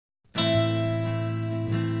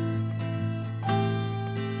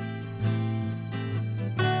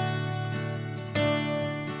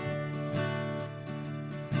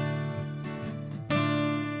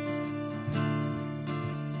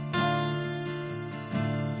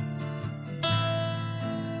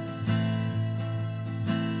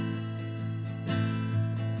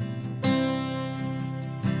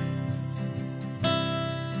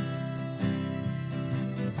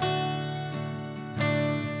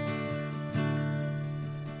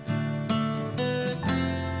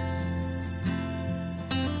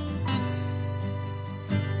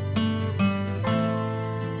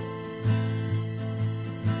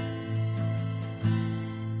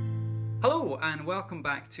and welcome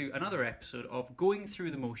back to another episode of Going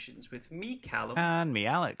Through the Motions with me, Callum. And me,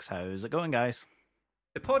 Alex. How's it going, guys?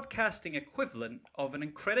 The podcasting equivalent of an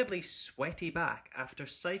incredibly sweaty back after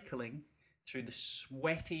cycling through the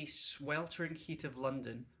sweaty, sweltering heat of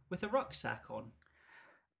London with a rucksack on.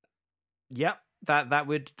 Yep, that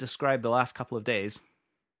would describe the last couple of days.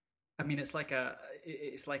 I mean, it's like a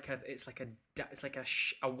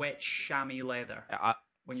wet chamois leather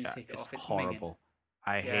when you take it off. It's horrible. Minging.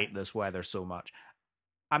 I hate this weather so much.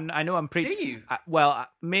 I know I'm preaching. Do you?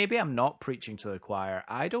 Maybe I'm not preaching to the choir.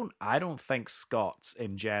 I don't think Scots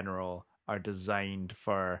in general are designed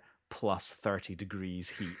for plus 30 degrees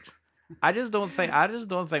heat. I just don't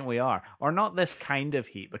think we are, or not this kind of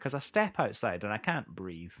heat. Because I step outside and I can't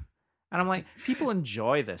breathe, and I'm like, people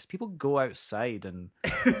enjoy this. People go outside and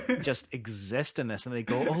just exist in this, and they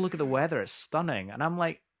go, "Oh, look at the weather; it's stunning." And I'm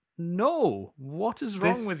like, no, what is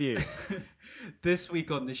wrong with you? This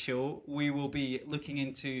week on the show, we will be looking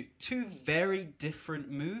into two very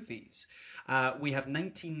different movies. We have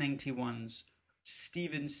 1991's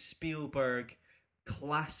Steven Spielberg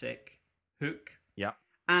classic Hook. Yeah.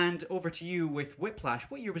 And over to you with Whiplash.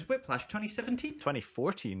 What year was Whiplash? 2017?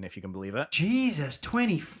 2014, if you can believe it. Jesus,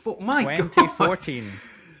 24. My 2014. God.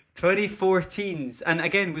 2014's. And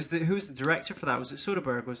again, who was the director for that? Was it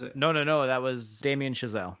Soderbergh, was it? No, that was Damien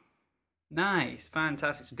Chazelle. Nice,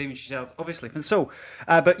 fantastic. So Damien Chazelle's obviously. And so,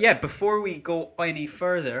 but yeah, before we go any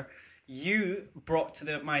further, you brought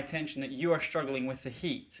to my attention that you are struggling with the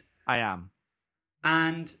heat. I am.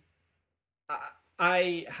 And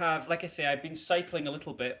I have, like I say, I've been cycling a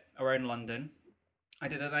little bit around London. I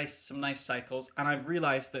did some nice cycles, and I've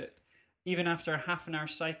realised that even after a half an hour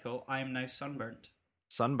cycle, I am now sunburnt.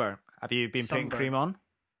 Sunburn. Have you been putting cream on?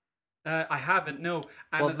 I haven't, no.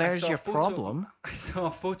 And well, there's your problem. I saw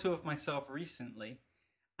a photo of myself recently,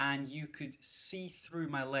 and you could see through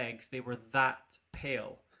my legs. They were that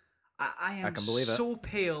pale. I am can believe so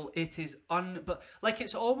pale. It is but like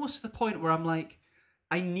it's almost the point where I'm like,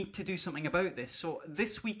 I need to do something about this. So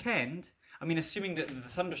this weekend, I mean, assuming that the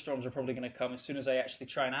thunderstorms are probably going to come as soon as I actually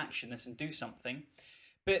try and action this and do something.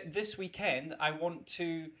 But this weekend, I want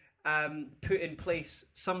to put in place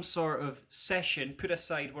some sort of session, put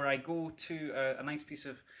aside where I go to a nice piece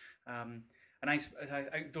of a nice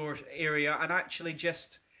outdoor area and actually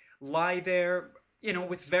just lie there, you know,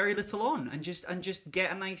 with very little on and just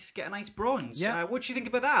get a nice bronze. Yeah. What do you think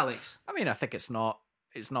about that, Alex? I mean, I think it's not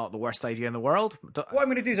the worst idea in the world. What I'm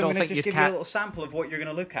going to do is I'm going to just give you a little sample of what you're going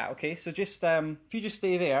to look at. Okay, so just if you just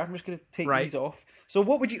stay there, I'm just going to take these off. So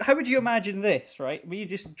how would you imagine this? Right, were you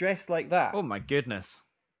just dressed like that? Oh my goodness.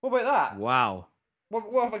 What about that? Wow.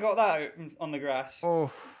 What have I got that out on the grass?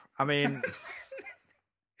 Oh, I mean,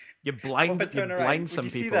 you blind some people.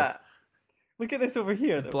 See that? Look at this over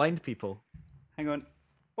here. Though. Blind people. Hang on.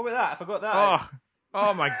 What about that? If I got that.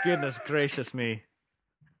 Oh my goodness gracious me.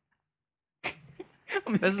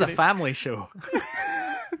 This is a family show.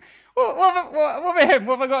 What about him?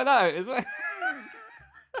 What have I got that out? As well?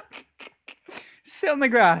 Sit on the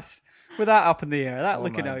grass. With that up in the air, that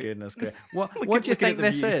looking out. Oh my goodness, great. What do you think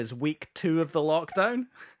this is? Week 2 of the lockdown?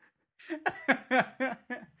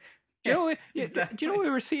 Do you know we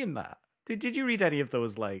were seeing that? Did you read any of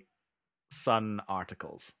those like Sun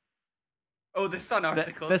articles? Oh, the Sun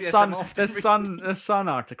articles. The Sun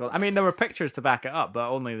article. I mean, there were pictures to back it up, but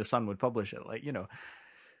only the Sun would publish it. Like, you know,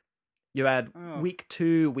 you had week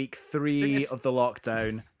 2, week 3 of the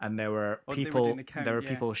lockdown, and there were people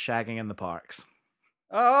shagging in the parks.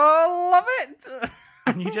 Oh, love it!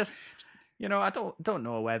 And you just, you know, I don't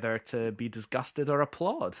know whether to be disgusted or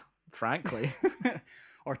applaud, frankly.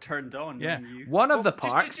 Or turned on. Yeah. One of the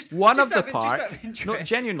parks,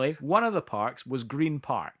 genuinely, one of the parks was Green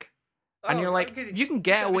Park. And you're like, you can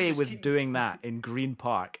get away with doing that in Green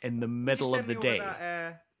Park in the middle of the day.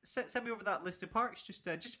 Send me over that list of parks, just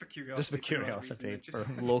for curiosity. Just for curiosity, for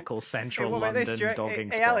local central London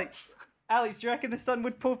dogging spots. Alex, do you reckon the Sun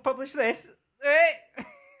would publish this?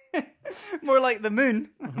 More like the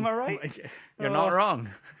moon, am I right? You're not wrong.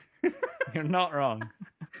 You're not wrong.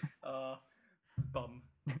 Bum.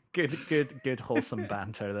 Good wholesome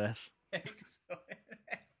banter, this.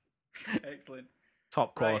 Excellent.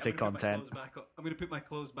 Top quality content. I'm going to put my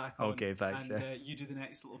clothes back on. Okay, thanks. And you do the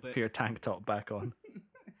next little bit. Put your tank top back on.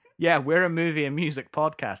 Yeah, we're a movie and music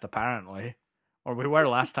podcast, apparently. Or we were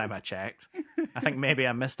last time I checked. I think maybe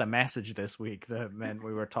I missed a message this week that meant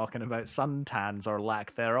we were talking about suntans or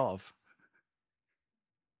lack thereof.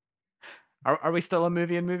 Are we still a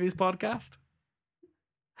movie and movies podcast?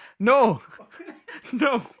 No!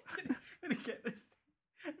 No! Let me get this.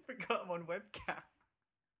 I forgot I'm on webcam.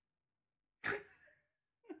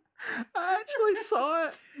 I actually saw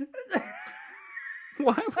it.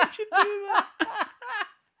 Why would you do that?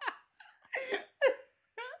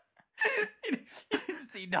 You didn't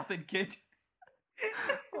see nothing, kid.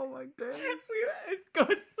 Oh my days. It's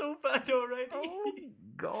gone so bad already. Oh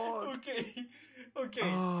God. Okay.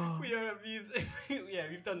 Oh. We are amusing. Yeah,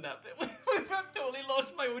 we've done that bit. I've totally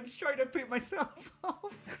lost my own trying to put myself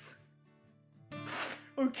off.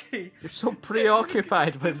 Okay. You're so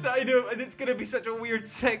preoccupied with. I know, and it's going to be such a weird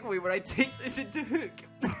segue when I take this into Hook,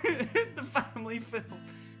 the family film.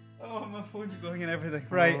 Oh, my phone's going and everything.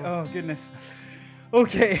 Right. Oh goodness.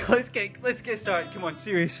 Okay, let's get started. Come on,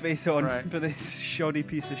 serious face on for this shoddy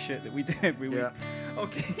piece of shit that we do every week. Yeah.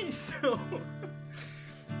 Okay, so.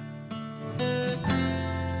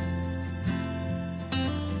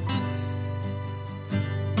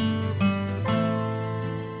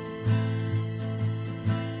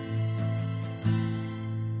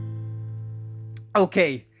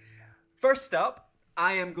 Okay, first up,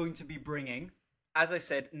 I am going to be bringing, as I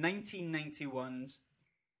said, 1991's.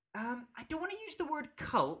 I don't want to use the word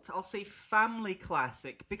cult. I'll say family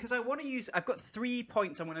classic because I've got 3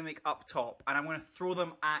 points I want to make up top, and I'm going to throw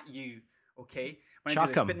them at you. Okay, when I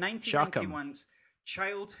do this. But 1991's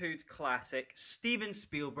childhood classic, Steven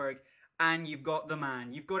Spielberg, and you've got the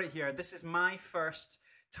man. You've got it here. This is my first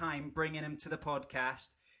time bringing him to the podcast.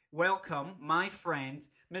 Welcome, my friend,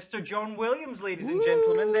 Mr. John Williams, ladies and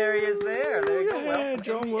gentlemen. There he is. There you go. Welcome,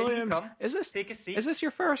 John Williams. Take a seat. Is this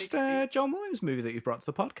your first John Williams movie that you've brought to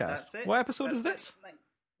the podcast? That's it. What episode is this?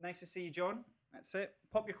 Nice to see you, John. That's it.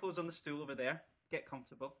 Pop your clothes on the stool over there. Get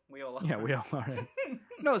comfortable. We all are. Yeah, we all are.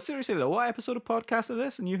 No, seriously though, what episode of podcast is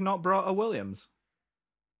this? And you've not brought a Williams?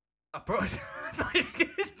 I brought. I thought you were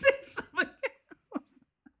going to say something.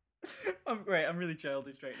 I'm great. I'm really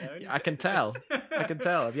childish right now. I can tell.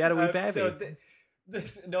 Have you had a wee baby?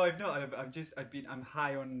 No, I've not. I'm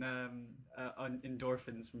high on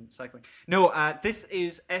endorphins from cycling. No, this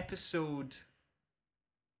is episode.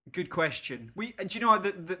 Good question. Do you know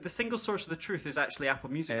the single source of the truth is actually Apple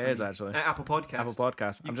Music? It is actually Apple Podcast. Apple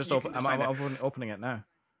Podcast. I'm opening it now.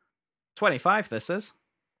 25. This is.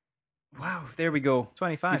 Wow. There we go.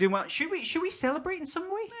 25. You're doing well. Should we celebrate in some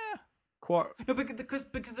way? Yeah. No, because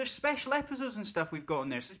there's special episodes and stuff we've got on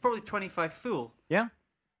there, so it's probably 25 full. Yeah.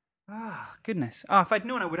 Ah, goodness. Ah, if I'd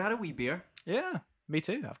known, I would have had a wee beer. Yeah, me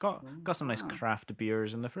too. I've got some nice craft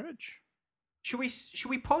beers in the fridge. Should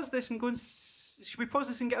we pause this and go and should we pause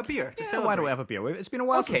this and get a beer to celebrate? Why don't we have a beer? It's been a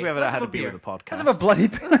while since we ever had a beer with the podcast. Let's have a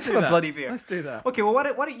bloody beer. Let's do that. Okay, well, why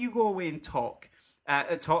don't you go away and talk?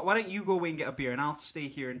 Why don't you go away and get a beer, and I'll stay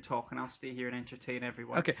here and talk, and I'll stay here and entertain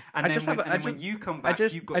everyone. Okay, and when you come back,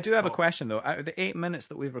 I do have a question though. Out of the 8 minutes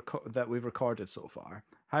that we've recorded so far,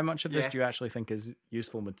 how much of this do you actually think is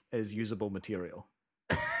usable material?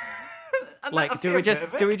 Like, do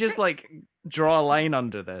we just like draw a line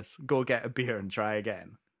under this, go get a beer, and try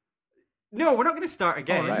again? No, we're not going to start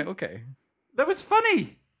again. Oh, right, okay. That was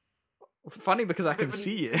funny. Funny because I can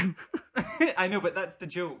see you. I know, but that's the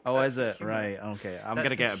joke. Oh, that's is it? Humor. Right, okay. I'm going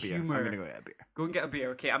to get a beer. I'm going to go get a beer. Go and get a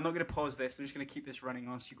beer. Okay, I'm not going to pause this. I'm just going to keep this running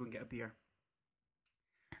whilst you go and get a beer.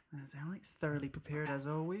 As Alex, thoroughly prepared as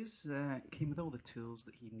always, came with all the tools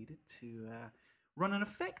that he needed to run an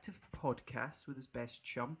effective podcast with his best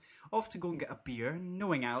chum. Off to go and get a beer.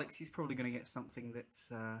 Knowing Alex, he's probably going to get something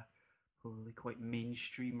that's probably quite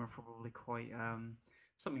mainstream or probably quite...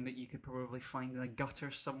 something that you could probably find in a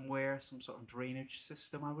gutter somewhere, some sort of drainage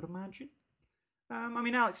system, I would imagine. I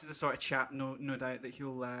mean, Alex is the sort of chap, no doubt, that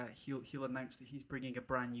he'll announce that he's bringing a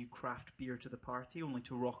brand new craft beer to the party, only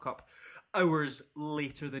to rock up hours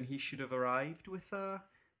later than he should have arrived with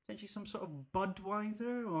potentially some sort of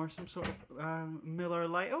Budweiser or some sort of Miller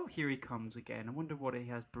Lite. Oh, here he comes again. I wonder what he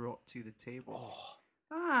has brought to the table.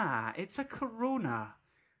 Oh. It's a Corona.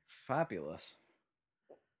 Fabulous.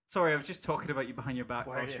 Sorry, I was just talking about you behind your back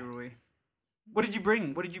while you were away. What did you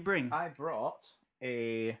bring? I brought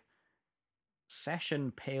a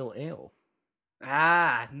Session Pale Ale.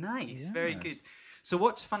 Ah, nice. Yes. Very good. So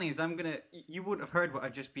what's funny is you wouldn't have heard what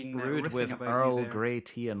I've just been brewed with about Earl Grey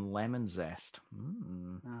tea and lemon zest.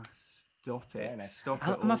 Stop it. Stop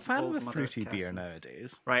it. I'm a fan of a fruity beer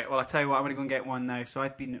nowadays. Right, well, I'll tell you what, I'm going to go and get one now. So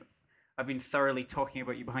I've been thoroughly talking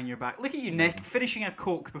about you behind your back. Look at you, Nick, finishing a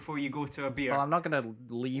Coke before you go to a beer. Well, I'm not going to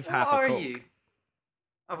leave half a Coke. What are you?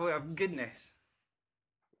 Oh, goodness.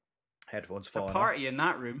 Headphones falling off. It's a party in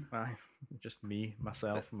that room. Just me,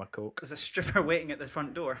 myself, and my Coke. There's a stripper waiting at the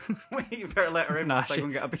front door. You better let her in whilst I go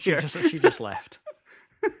and get a beer. She just left.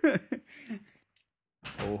 Ho,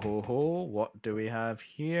 ho, ho. What do we have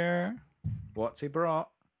here? What's he brought?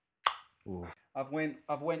 Ooh. I've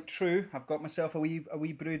went true. I've got myself a wee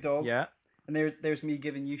brew dog. Yeah. And there's me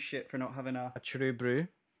giving you shit for not having a true brew.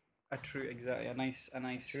 exactly a nice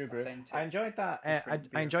True brew. authentic. I enjoyed that.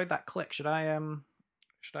 I enjoyed that click. Should I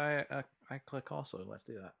I click also? Let's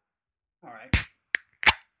do that. All right.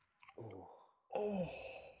 Oh,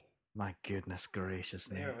 My goodness gracious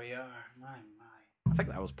me! there we are. My. I think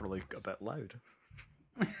that was probably a bit loud.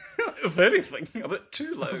 If anything, a bit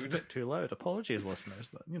too It was a loud. bit too loud. Apologies, listeners,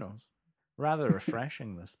 but rather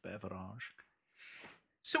refreshing this beverage.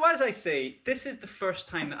 So as I say, this is the first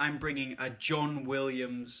time that I'm bringing a John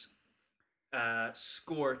Williams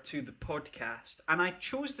score to the podcast, and I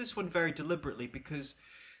chose this one very deliberately because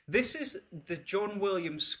this is the John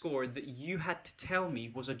Williams score that you had to tell me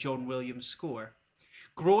was a John Williams score.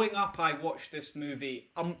 Growing up, I watched this movie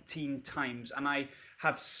umpteen times, and I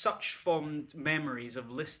have such fond memories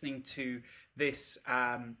of listening to this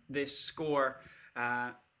this score.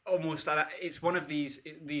 Almost, it's one of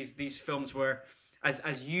these films where,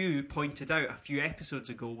 as you pointed out a few episodes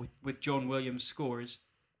ago with John Williams scores,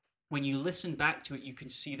 when you listen back to it, you can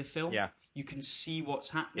see the film. Yeah. You can see what's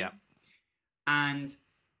happening. Yeah. And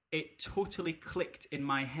it totally clicked in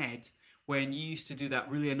my head when you used to do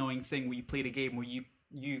that really annoying thing where you played a game where you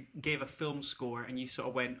gave a film score and you sort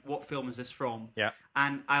of went, what film is this from? Yeah.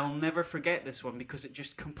 And I'll never forget this one because it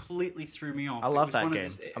just completely threw me off. I love that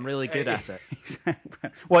game. I'm really good at it.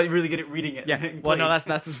 Well, you're really good at reading it. Yeah. Well, no, that's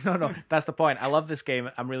that's the point. I love this game.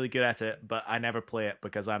 I'm really good at it, but I never play it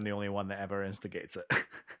because I'm the only one that ever instigates it.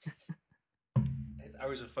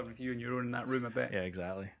 Hours of fun with you and your own in that room, I bet. Yeah,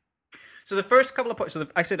 exactly. So the first couple of points. So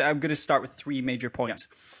I said I'm going to start with 3 major points.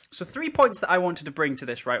 Yeah. So 3 points that I wanted to bring to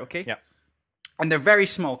this, right? Okay. Yeah. And they're very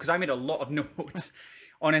small because I made a lot of notes.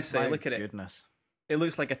 Honestly, look at it. Goodness. It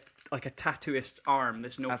looks like a tattooist's arm.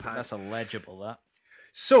 This notepad. That's illegible. That.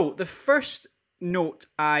 So the first note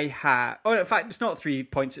I have. Oh, in fact, it's not 3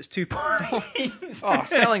 points. It's 2 points.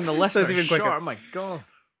 Selling the listeners even quicker. short. Oh my god.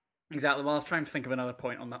 Exactly. Well, I was trying to think of another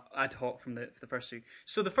point on that ad hoc from the first 2.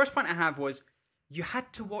 So the first point I have was you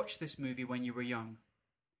had to watch this movie when you were young.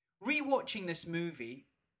 Rewatching this movie,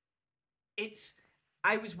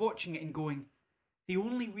 I was watching it and going, the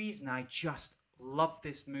only reason I just love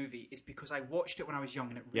this movie is because I watched it when I was young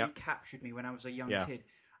and it really captured me when I was a young kid.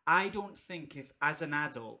 I don't think if, as an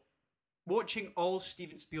adult, watching all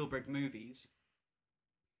Steven Spielberg movies,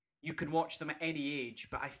 you can watch them at any age,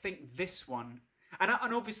 but I think this one, and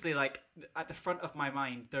obviously, like, at the front of my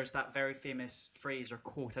mind, there's that very famous phrase or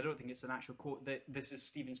quote. I don't think it's an actual quote, that this is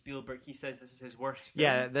Steven Spielberg. He says this is his worst film.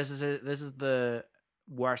 Yeah, this is the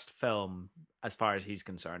worst film as far as he's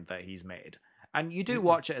concerned that he's made. And you do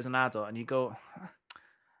watch it as an adult and you go,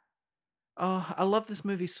 oh, I love this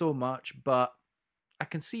movie so much, but I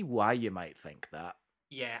can see why you might think that.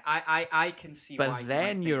 Yeah, I can see why. But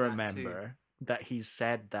then you remember that he's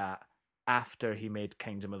said that after he made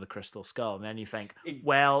Kingdom of the Crystal Skull. And then you think,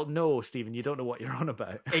 well, no, Stephen, you don't know what you're on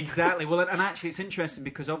about. Exactly. Well, and actually it's interesting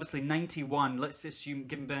because obviously 91, let's assume,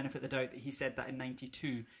 give him benefit of the doubt that he said that in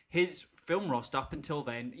 92, his film roster up until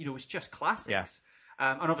then, was just classics. Yeah.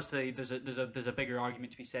 And obviously, there's a bigger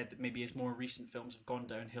argument to be said that maybe his more recent films have gone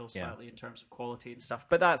downhill slightly in terms of quality and stuff.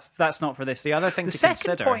 But that's not for this. The other thing the to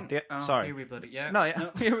second consider. Point. Sorry, here we bloody No,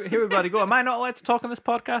 here we bloody go. Am I not allowed to talk on this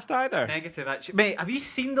podcast either? Negative, actually. Mate, have you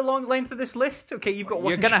seen the long length of this list? Okay, you've got one.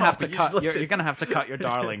 You're gonna have to cut. You're gonna have to cut your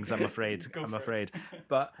darlings. I'm afraid.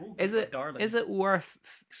 But is it worth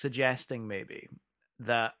suggesting maybe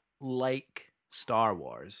that, like Star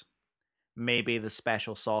Wars, maybe the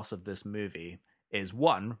special sauce of this movie is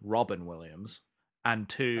 1, Robin Williams, and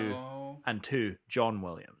 2, John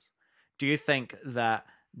Williams. Do you think that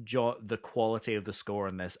the quality of the score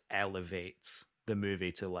in this elevates the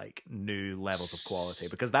movie to like new levels of quality?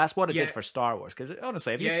 Because that's what it did for Star Wars. Because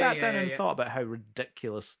honestly, if you sat down and thought about how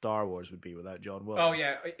ridiculous Star Wars would be without John Williams. Oh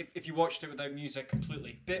yeah, if you watched it without music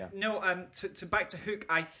completely. But no, to back to Hook,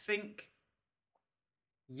 I think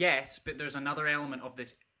yes, but there's another element of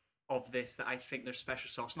this that I think there's special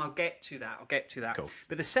sauce, and I'll get to that. Cool.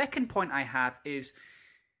 But the second point I have is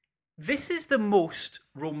this is the most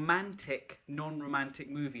romantic, non-romantic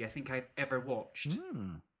movie I think I've ever watched.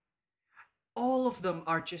 All of them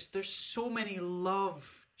are just, there's so many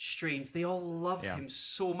love strains. They all love him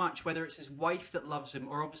so much, whether it's his wife that loves him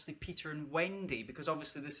or obviously Peter and Wendy, because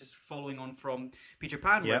obviously this is following on from Peter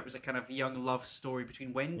Pan, where it was a kind of young love story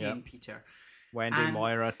between Wendy and Peter. Wendy,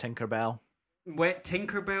 Moira, Tinkerbell.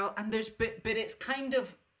 Tinkerbell, and but it's kind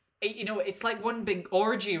of, it's like one big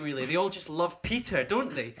orgy, really. They all just love Peter,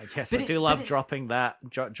 don't they? Yes, I do love dropping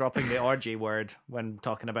the orgy word when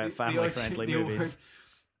talking about family-friendly movies.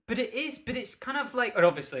 But it's kind of like, and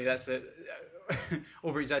obviously that's a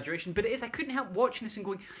over-exaggeration, but it is, I couldn't help watching this and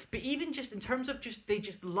going, but even just in terms of they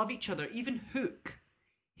just love each other, even Hook,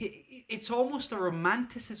 it's almost a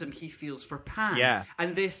romanticism he feels for Pan. Yeah.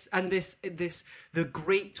 And the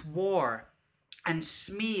Great War and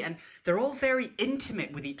Smee, and they're all very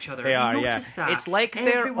intimate with each other. They Have are, you yeah. noticed that? It's like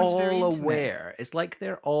Everyone's very they're all intimate. aware. It's like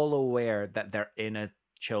they're all aware that they're in a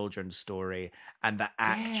children's story, and that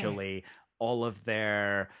actually all of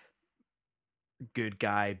their good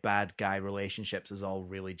guy, bad guy relationships is all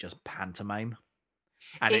really just pantomime.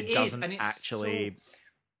 And it doesn't actually...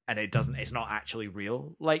 And it's not actually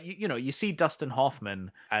real. Like, you know, you see Dustin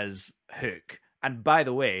Hoffman as Hook. And by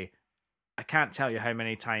the way, I can't tell you how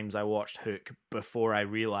many times I watched Hook before I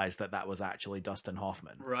realized that was actually Dustin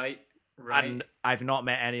Hoffman. Right. And I've not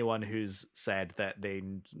met anyone who's said that they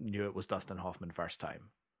knew it was Dustin Hoffman first time.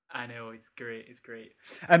 I know, it's great.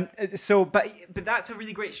 But that's a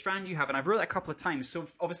really great strand you have, and I've wrote that a couple of times. So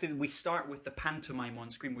obviously we start with the pantomime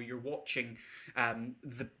on screen, where you're watching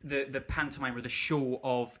the pantomime or the show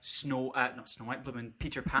of not Snow White, blooming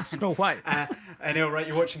Peter Pan. Snow White. I know, right?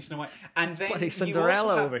 You're watching Snow White, and then bloody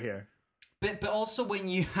Cinderella over here. But also when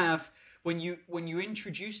you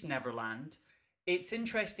introduce Neverland, it's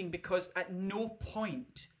interesting because at no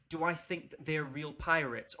point do I think that they're real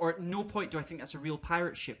pirates, or at no point do I think that's a real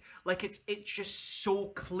pirate ship. Like, it's just so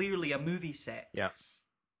clearly a movie set. Yeah.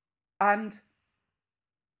 And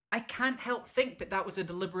I can't help think that was a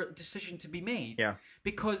deliberate decision to be made. Yeah.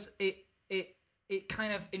 Because it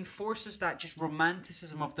kind of enforces that just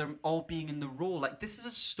romanticism of them all being in the role. Like, this is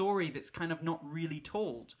a story that's kind of not really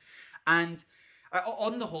told. And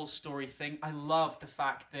on the whole story thing, I love the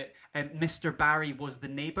fact that Mr. Barry was the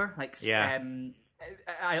neighbor. Like, yeah.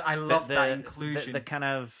 I love that inclusion. The kind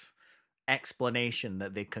of explanation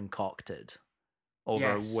that they concocted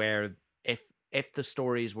over where, if the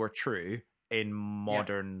stories were true in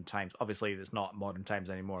modern times, obviously it's not modern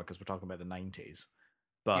times anymore because we're talking about the 90s.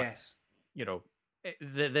 But you know,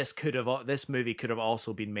 this movie could have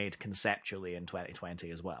also been made conceptually in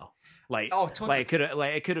 2020 as well. Like, totally.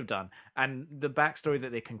 It could have done. And the backstory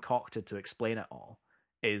that they concocted to explain it all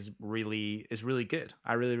is really good.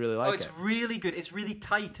 I really like it. It's really good. It's really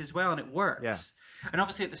tight as well, and it works. Yeah. And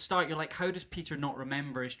obviously at the start you're like, how does Peter not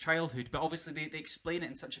remember his childhood? But obviously they explain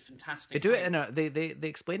it in such a fantastic way. They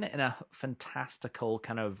explain it in a fantastical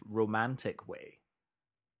kind of romantic way.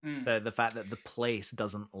 The fact that the place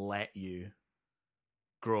doesn't let you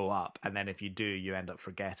grow up, and then if you do, you end up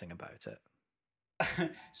forgetting about it.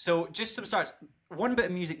 So just some starts. One bit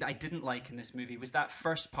of music that I didn't like in this movie was that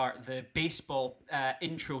first part, the baseball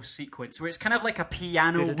intro sequence, where it's kind of like a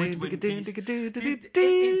piano woodwind piece.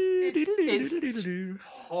 It's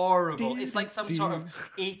horrible. It's like some sort of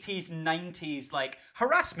 80s, 90s like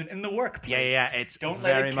harassment in the workplace. Yeah. It's Don't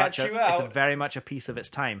let it catch you out. It's very much a piece of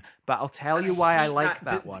its time. But I'll tell you why I like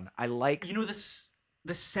that one. I like, you know,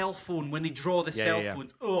 the cell phone, when they draw the cell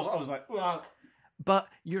phones. Oh, I was like, wow. But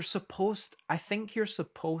I think you're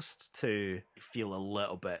supposed to feel a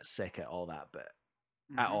little bit sick at all that bit,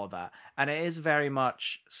 at all that. And it is very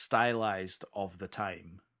much stylized of the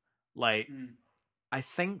time. Like, I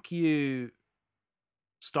think you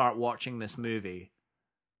start watching this movie,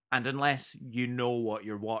 and unless you know what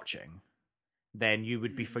you're watching, then you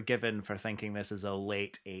would be forgiven for thinking this is a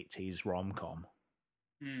late 80s rom-com.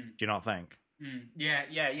 Do you not think? Yeah,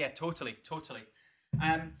 totally.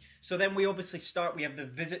 So then we obviously start. We have the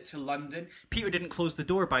visit to London. Peter didn't close the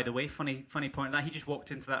door, by the way. Funny point of that. He just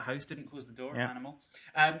walked into that house, didn't close the door. Yeah. Animal.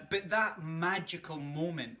 But that magical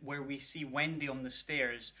moment where we see Wendy on the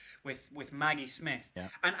stairs with Maggie Smith. Yeah.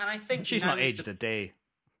 And I think she's not aged a day.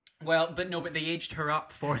 Well, but they aged her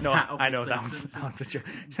up for that. No, Obviously. I know that was the joke.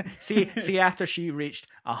 See, after she reached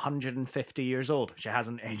 150 years old, she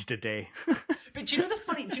hasn't aged a day. But do you know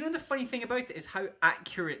the funny thing about it is how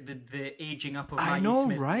accurate the aging up of Maggie I know,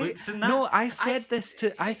 Smith right? looks in that. No, I said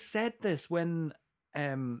this when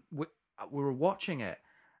we were watching it.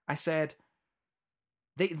 I said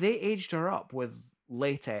they aged her up with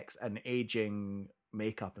latex and aging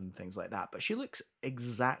makeup and things like that, but she looks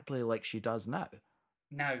exactly like she does now.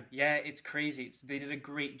 Now, yeah, it's crazy. They did a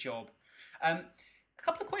great job. A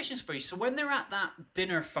couple of questions for you. So when they're at that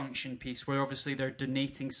dinner function piece, where obviously they're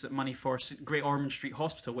donating some money for Great Ormond Street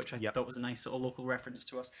Hospital, which I thought was a nice little local reference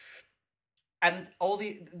to us, and all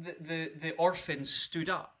the orphans stood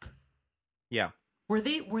up. Yeah. Were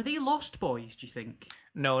they Lost Boys, do you think?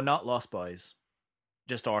 No, not Lost Boys.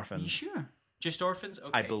 Just orphans. Are you sure? Just orphans? Okay.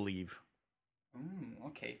 I believe.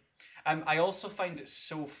 Okay. I also find it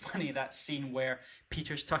so funny, that scene where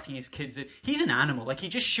Peter's tucking his kids in. He's an animal. Like,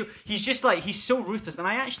 he's so ruthless. And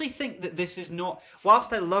I actually think that this is not,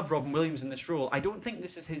 whilst I love Robin Williams in this role, I don't think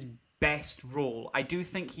this is his best role. I do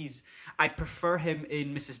think I prefer him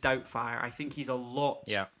in Mrs. Doubtfire. I think he's a lot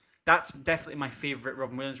That's definitely my favourite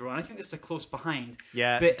Robin Williams role, and I think this is a close behind.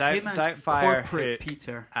 Yeah, But him as Doubtfire, corporate Hook,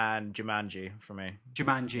 Peter, and Jumanji for me.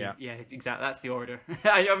 Jumanji, Yeah. exactly. That's the order.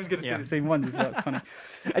 I was going to say Yeah. the same ones as well. It's funny.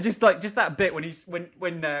 I just like that bit when he's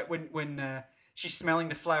when she's smelling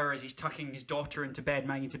the flower as he's tucking his daughter into bed,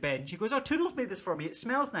 Maggie to bed, and she goes, "Oh, Toodles made this for me. It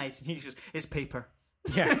smells nice," and he just, "It's paper."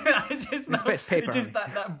 Yeah. It's just It's paper, just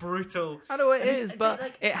honey. that brutal. I know it And is, but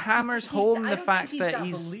like, it hammers he's- home I the don't fact think that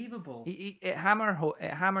he's he's believable. it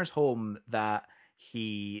hammers home that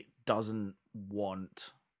he doesn't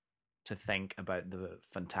want to think about the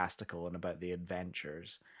fantastical and about the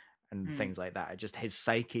adventures and things like that. It just his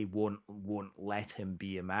psyche won't let him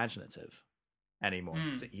be imaginative anymore.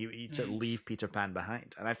 So he to leave Peter Pan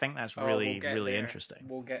behind, and I think that's really really interesting.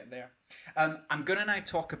 We'll get there. I'm going to now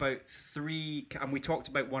talk about three, and we talked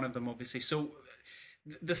about one of them obviously. So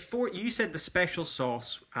the four, you said the special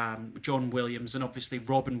sauce, John Williams, and obviously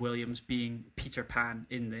Robin Williams being Peter Pan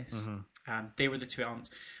in this. They were the two elements.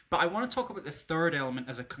 But I want to talk about the third element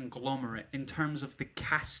as a conglomerate in terms of the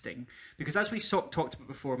casting, because as we talked about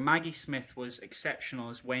before, Maggie Smith was exceptional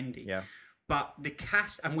as Wendy. Yeah. But the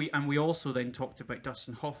cast, and we also then talked about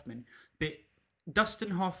Dustin Hoffman. But Dustin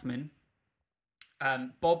Hoffman,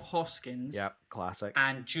 Bob Hoskins, Yeah, classic.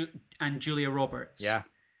 and Julia Roberts, Yeah,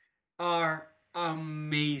 are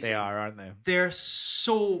amazing. they are, aren't they? They're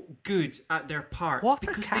so good at their parts. What a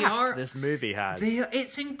because cast this movie has.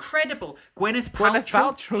 It's incredible. Gwyneth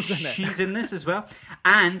Paltrow's in it. She's in this as well,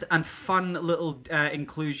 and fun little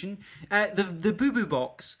inclusion. The Boo Boo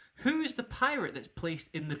Box. Who is the pirate that's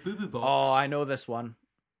placed in the Boo Boo Box? Oh, I know this one.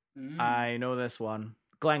 I know this one.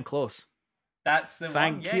 Glenn Close. That's the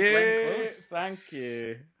Thank one. you. Yeah, Glenn Close. Thank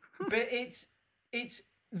you. But it's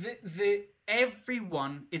the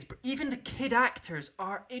everyone is, even the kid actors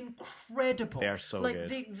are incredible. They are so like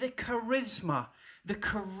good. the charisma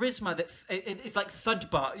that it's like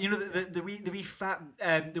Thudbutt, you know, the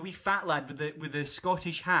wee fat lad with the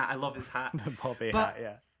Scottish hat. I love his hat. The Bobby But- hat,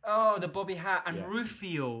 yeah. Oh, the Bobby hat and Yeah.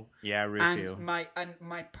 Rufio. Yeah, Rufio. And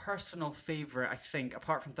my personal favourite, I think,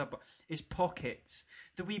 apart from Thudbutt, is Pockets.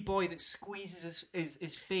 The wee boy that squeezes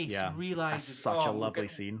his face Yeah, and realises that's such a we're lovely gonna-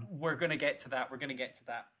 scene. We're gonna get to that.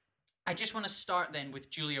 I just want to start then with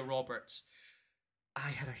Julia Roberts. I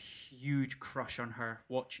had a huge crush on her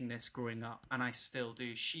watching this growing up, and I still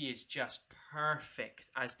do. She is just perfect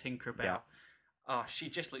as Tinkerbell. Yeah. Oh, she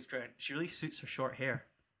just looks great. She really suits her short hair.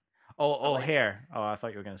 Hair. Oh, I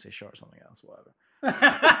thought you were going to say short something else. Whatever.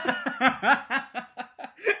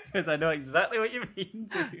 Because I know exactly what you mean.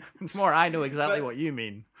 It's more, I know exactly But- what you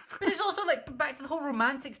mean. But it's also like back to the whole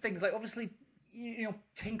romantic things. Like obviously, you know,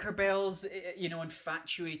 Tinkerbell's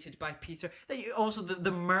infatuated by Peter. Then also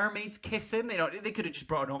the mermaids kiss him. They could have just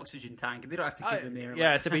brought an oxygen tank. They don't have to give him air.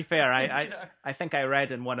 Yeah, to be fair, You know? I think I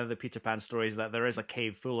read in one of the Peter Pan stories that there is a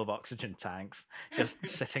cave full of oxygen tanks just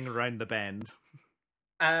sitting around the bend.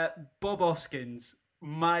 Bob Hoskins,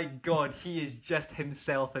 my God, he is just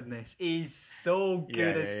himself in this. He's so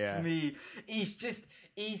good as Smee.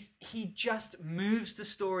 He just moves the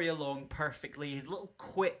story along perfectly. His little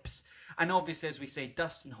quips, and obviously, as we say,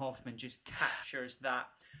 Dustin Hoffman just captures that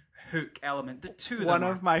hook element. The two of them One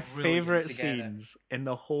are of my brilliant favorite together. scenes in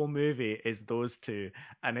the whole movie is those two,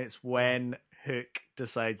 and it's when Hook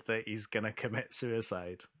decides that he's gonna commit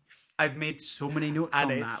suicide. I've made so many notes on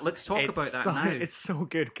that. Let's talk about that now. It's so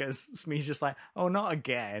good because Smee's just like, "Oh, not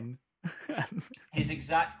again." His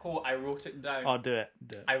exact quote, I wrote it down. Oh, do it.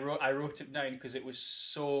 I wrote it down because it was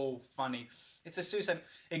so funny. It's a suicide.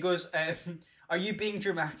 It goes, "Are you being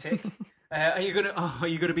dramatic? Are you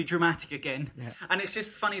gonna be dramatic again?" Yeah. And it's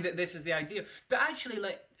just funny that this is the idea. But actually,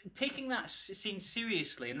 like taking that scene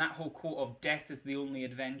seriously and that whole quote of "death is the only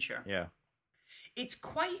adventure," Yeah. it's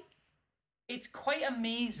quite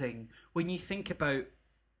amazing when you think about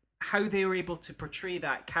how they were able to portray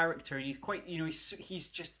that character. And he's quite, you know, he's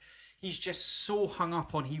just so hung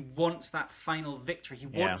up on, he wants that final victory. He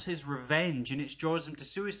wants his revenge, and it draws him to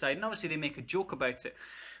suicide. And obviously they make a joke about it.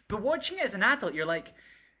 But watching it as an adult, you're like,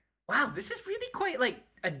 wow, this is really quite like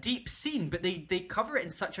a deep scene, but they cover it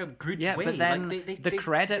in such a good way. But then like the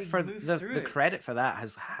credit for move the through it. credit for that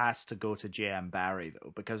has to go to J.M. Barrie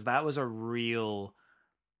though, because that was a real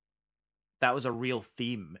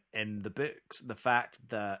theme in the books. The fact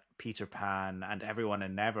that Peter Pan and everyone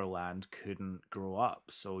in Neverland couldn't grow up.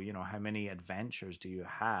 So, you know, how many adventures do you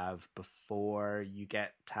have before you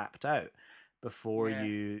get tapped out? Before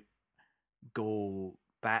you go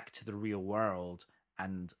back to the real world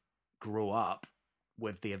and grow up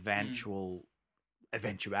with the eventuality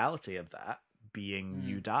of that being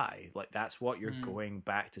you die. Like, that's what you're going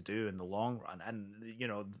back to do in the long run. And, you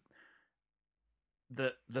know,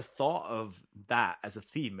 the thought of that as a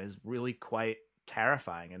theme is really quite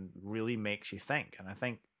terrifying and really makes you think. And I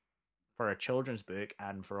think for a children's book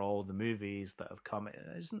and for all the movies that have come,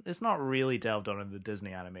 it's not really delved on in the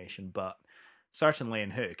Disney animation, but certainly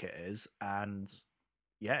in Hook it is. And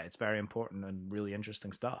yeah, it's very important and really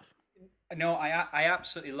interesting stuff. No, I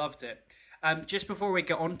absolutely loved it. Just before we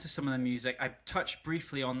get on to some of the music, I touched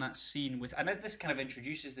briefly on that scene with. I know this kind of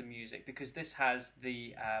introduces the music because this has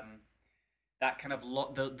the that kind of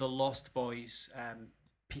the Lost Boys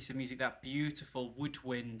piece of music, that beautiful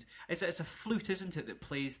woodwind. It's a flute, isn't it, that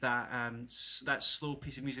plays that that slow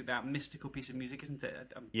piece of music, that mystical piece of music, isn't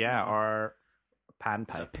it? Yeah, or panpipe.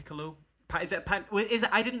 Is it a piccolo? Is it pan? Is it?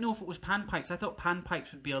 I didn't know if it was panpipes. I thought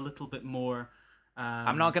panpipes would be a little bit more.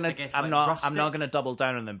 I'm not gonna. I'm not gonna double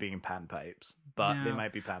down on them being panpipes, but they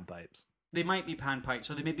might be panpipes. They might be panpipes,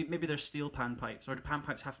 or maybe they're steel panpipes, or do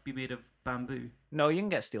panpipes have to be made of bamboo? No, you can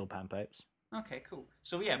get steel panpipes. Okay, cool.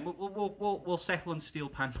 So yeah, we'll settle on steel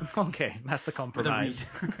panpipes. Okay, that's the compromise.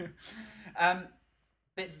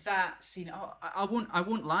 But that scene, I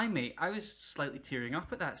won't lie, mate. I was slightly tearing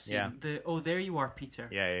up at that scene. Yeah. There you are, Peter.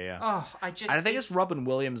 Yeah. Oh, I think it's Robin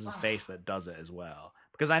Williams' face that does it as well.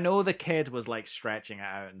 Because I know the kid was like stretching it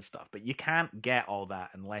out and stuff, but you can't get all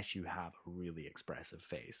that unless you have a really expressive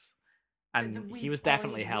face. And he was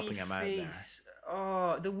definitely helping him out there.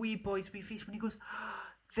 Oh, the wee boy's wee face when he goes,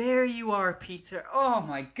 "There you are, Peter." Oh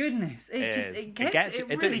my goodness! It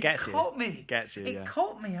really caught me. It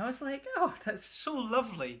caught me. I was like, "Oh, that's so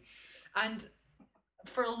lovely." And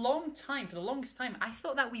for the longest time, I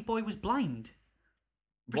thought that wee boy was blind.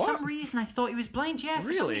 For some reason, I thought he was blind. Yeah,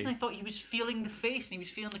 for some reason, I thought he was feeling the face and he was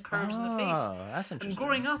feeling the curves in the face. Oh, that's interesting. And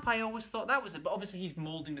growing up, I always thought that was it. But obviously, he's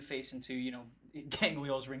moulding the face into, getting away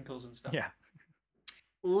all his wrinkles and stuff. Yeah.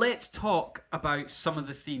 Let's talk about some of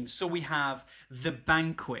the themes. So we have The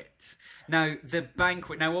Banquet. Now,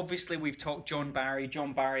 obviously, we've talked John Barry.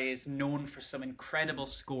 John Barry is known for some incredible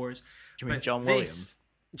scores. Do you mean John Williams?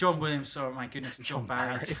 John Williams, oh my goodness, John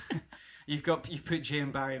Barry. You've put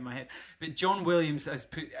J.M. Barry in my head, but John Williams has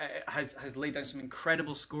laid down some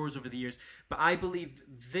incredible scores over the years. But I believe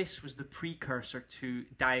this was the precursor to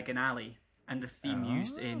Diagon Alley and the theme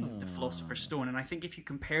used in The Philosopher's Stone. And I think if you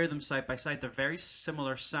compare them side by side, they're very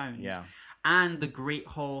similar sounds. Yeah. And the Great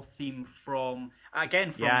Hall theme from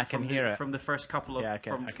the first couple of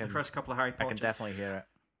the first couple of Harry Potter. I can definitely hear it.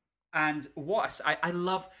 And I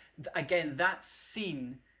love again that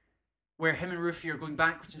scene where him and Rufy are going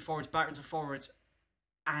backwards and forwards,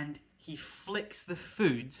 and he flicks the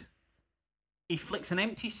food. He flicks an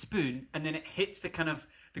empty spoon, and then it hits the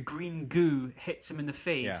green goo hits him in the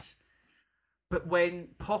face. Yeah. But when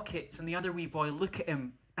Pockets and the other wee boy look at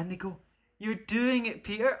him, and they go, "You're doing it,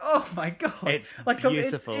 Peter!" Oh my god, it's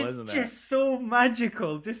beautiful, isn't it? It's just so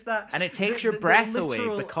magical, just that, and it takes your breath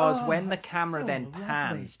away because when the camera then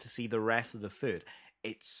pans to see the rest of the food,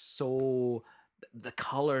 it's so. The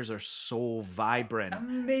colors are so vibrant,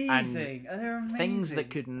 amazing. They're amazing. Things that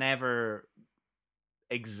could never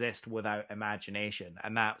exist without imagination,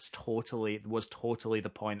 and was totally the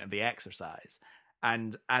point of the exercise.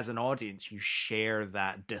 And as an audience, you share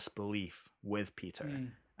that disbelief with Peter,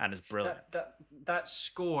 and it's brilliant. That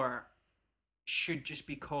score should just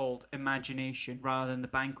be called Imagination rather than The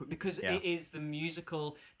Banquet, because it is the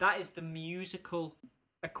musical. That is the musical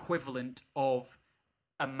equivalent of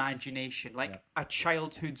imagination, like a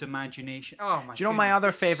childhood's imagination. Oh my! Do you know my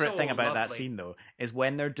other favorite thing about that scene though is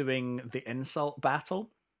when they're doing the insult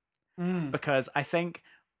battle, because I think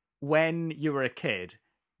when you were a kid,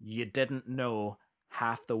 you didn't know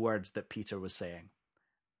half the words that Peter was saying,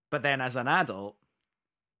 but then as an adult,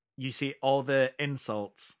 you see all the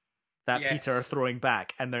insults that Peter are throwing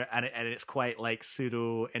back, and it's quite like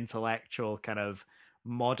pseudo intellectual kind of.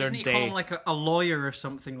 Modern Doesn't he call him like a lawyer or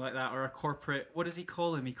something like that, or a corporate? What does he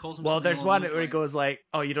call him? He calls him. Well, there's one where he goes like,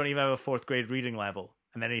 "Oh, you don't even have a 4th grade reading level,"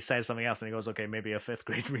 and then he says something else, and he goes, "Okay, maybe a 5th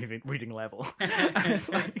grade reading level." and it's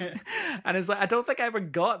like, I don't think I ever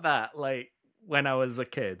got that like when I was a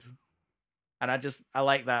kid, and I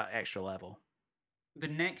like that extra level. The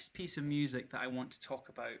next piece of music that I want to talk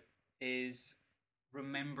about is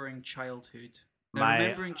 "Remembering Childhood."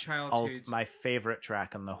 Remembering Childhood, my favorite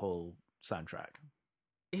track on the whole soundtrack.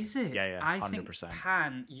 Is it? Yeah, 100%. I think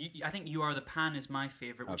Pan. I think You Are the Pan is my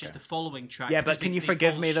favorite, which is the following track. Yeah, but can you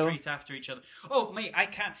forgive me though? Straight after each other. Oh, mate, I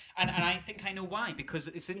can't, and I think I know why, because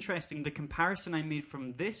it's interesting. The comparison I made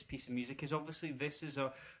from this piece of music is obviously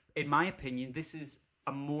in my opinion, this is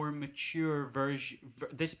a more mature version.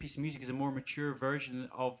 This piece of music is a more mature version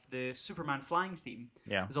of the Superman flying theme.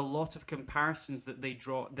 Yeah, there's a lot of comparisons that they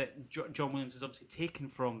draw that John Williams has obviously taken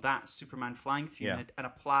from that Superman flying theme and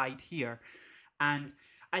applied here. And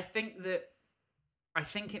I think that I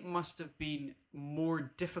think it must have been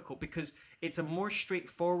more difficult because it's a more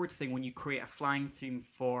straightforward thing when you create a flying theme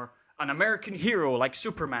for an American hero like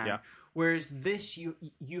Superman. Yeah. Whereas this, you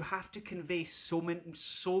have to convey so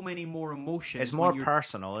many more emotions. It's more when you're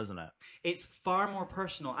personal, isn't it? It's far more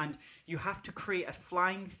personal, and you have to create a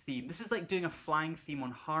flying theme. This is like doing a flying theme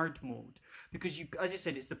on hard mode because you, as I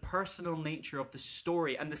said, it's the personal nature of the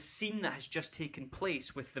story and the scene that has just taken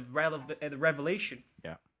place with the revelation.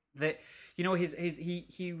 Yeah. That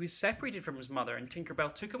he was separated from his mother, and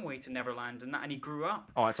Tinkerbell took him away to Neverland, and he grew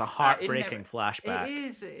up. Oh, it's a heartbreaking flashback. It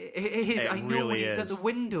is. It is. It I know really when he's at is. the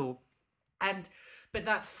window, but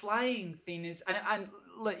that flying thing is, and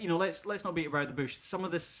let's not beat around the bush. Some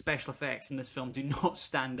of the special effects in this film do not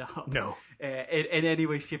stand up. No. In any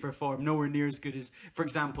way, shape, or form. Nowhere near as good as, for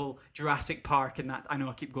example, Jurassic Park. And that I know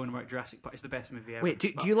I keep going about Jurassic Park. It's the best movie ever. Wait,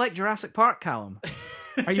 do you like Jurassic Park, Callum?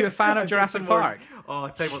 Are you a fan of Jurassic Park? Oh, I'll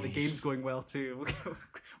tell you what, the game's going well too.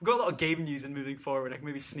 We've got a lot of game news and moving forward. I can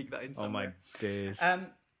maybe sneak that in somewhere. Oh my days.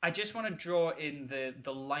 I just want to draw in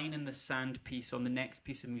the line in the sand piece on the next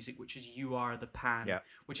piece of music, which is "You Are the Pan,"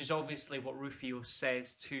 which is obviously what Rufio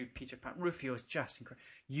says to Peter Pan. Rufio is just incredible.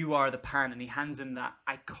 "You are the pan," and he hands him that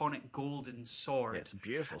iconic golden sword. Yeah, it's a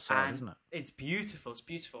beautiful sword, isn't it? It's beautiful. It's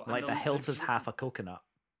beautiful. Like the hilt is half a coconut.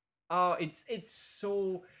 Oh, it's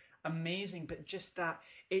so amazing, but just that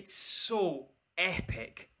it's so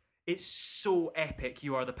epic. It's so epic.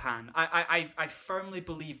 "You Are the Pan." I firmly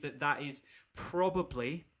believe that is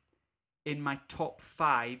probably in my top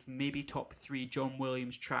 5, maybe top 3 John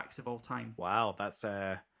Williams tracks of all time. Wow, that's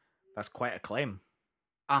quite a claim.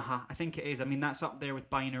 I think it is. I mean, that's up there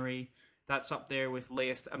with Binary. That's up there with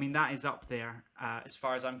Layest. I mean, that is up there as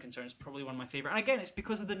far as I'm concerned. It's probably one of my favorite. And again, it's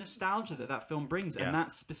because of the nostalgia that film brings, and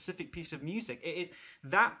that specific piece of music. It is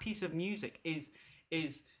that piece of music is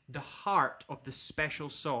the heart of the special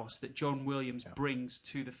sauce that John Williams brings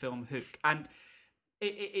to the film Hook. And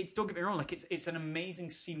it's don't get me wrong, like it's an amazing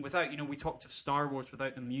scene without, we talked of Star Wars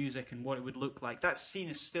without the music and what it would look like. That scene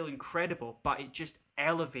is still incredible, but it just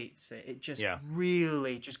elevates it. It just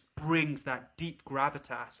really just brings that deep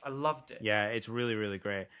gravitas. I loved it. Yeah, it's really, really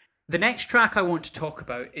great. The next track I want to talk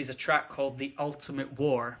about is a track called The Ultimate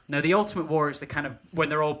War. Now, The Ultimate War is the kind of when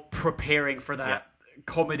they're all preparing for that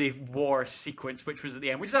comedy war sequence, which was at the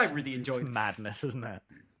end, which I really enjoyed. It's madness, isn't it?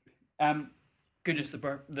 Goodness,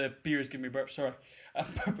 the beer is giving me burp. Sorry. I'm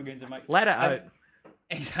burping into the mic. Let it out.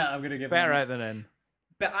 I'm going to give better out than in.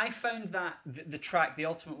 But I found that the track, The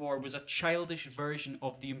Ultimate War, was a childish version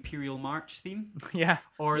of the Imperial March theme. Yeah.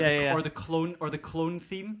 Or the clone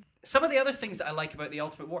theme. Some of the other things that I like about The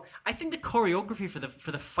Ultimate War, I think the choreography for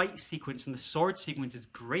the fight sequence and the sword sequence is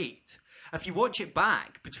great. If you watch it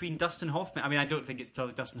back between Dustin Hoffman, I mean, I don't think it's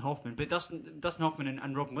totally Dustin Hoffman, but Dustin Hoffman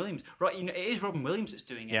and Robin Williams, right? It is Robin Williams that's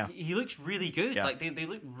doing it. Yeah. He looks really good. Yeah. Like they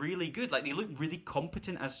look really good. Like they look really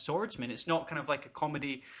competent as swordsmen. It's not kind of like a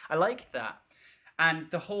comedy. I like that. And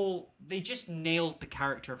they just nailed the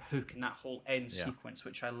character of Hook in that whole end sequence,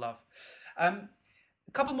 which I love. A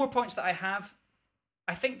couple more points that I have.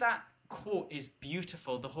 I think that quote is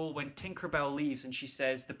beautiful. The whole when Tinkerbell leaves and she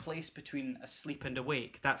says, "The place between asleep and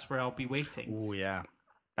awake, that's where I'll be waiting." Oh yeah,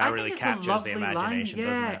 that really captures the imagination,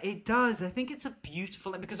 doesn't it? It does. I think it's a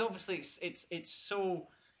beautiful line because obviously it's so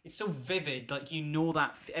vivid. Like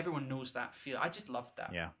that everyone knows that feel. I just loved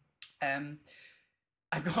that. Yeah.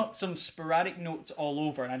 I've got some sporadic notes all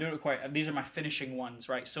over, and I don't know quite. These are my finishing ones,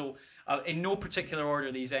 right? So, in no particular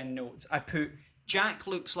order, these end notes. I put Jack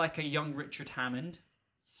looks like a young Richard Hammond.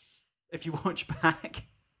 If you watch back.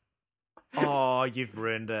 Oh, you've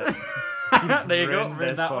ruined it. There you go. Ruined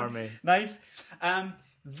this for me. Nice.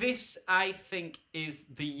 This, I think, is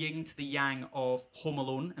the yin to the yang of Home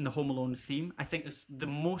Alone and the Home Alone theme. I think it's the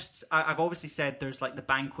most... I've obviously said there's like the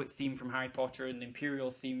banquet theme from Harry Potter and the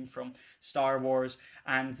Imperial theme from Star Wars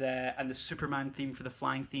and the Superman theme for the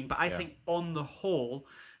flying theme. But I think on the whole,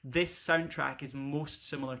 this soundtrack is most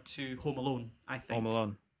similar to Home Alone, I think. Home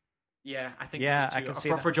Alone. Yeah, I think I can see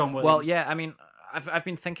for John Williams. Well, yeah, I mean, I've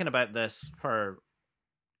been thinking about this for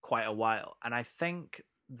quite a while, and I think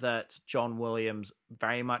that John Williams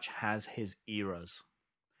very much has his eras.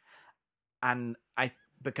 And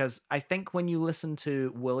because I think when you listen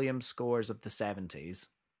to Williams scores of the 70s,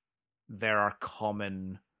 there are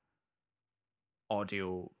common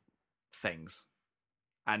audio things.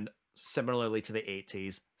 And similarly to the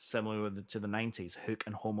 80s, similarly to the 90s, Hook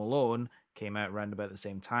and Home Alone came out around about the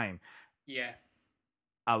same time. Yeah.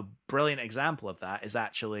 A brilliant example of that is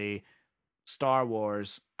actually Star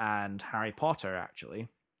Wars and Harry Potter, actually,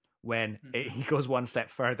 when he goes one step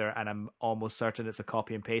further, and I'm almost certain it's a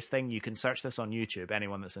copy and paste thing. You can search this on YouTube,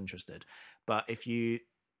 anyone that's interested. But if you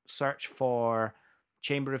search for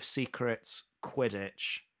Chamber of Secrets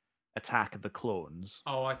Quidditch Attack of the Clones.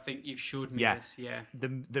 Oh, I think you've showed me this, yeah.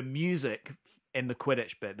 The music in the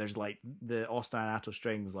Quidditch bit, there's like the ostinato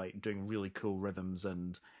strings like doing really cool rhythms,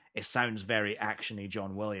 and it sounds very actiony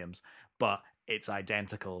John Williams, but it's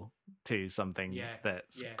identical to something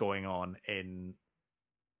that's going on in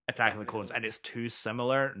Attack of the Clones, and it's too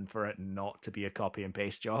similar and for it not to be a copy and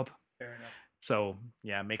paste job. Fair enough. So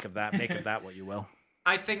yeah, make of that what you will.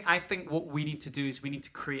 I think what we need to do is we need to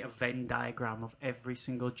create a Venn diagram of every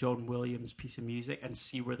single John Williams piece of music and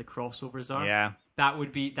see where the crossovers are. Yeah, that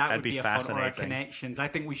would be a fun, or our connections. I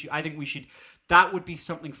think we should. That would be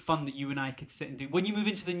something fun that you and I could sit and do when you move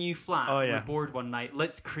into the new flat. We're bored one night.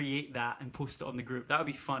 Let's create that and post it on the group. That would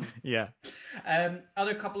be fun. Yeah.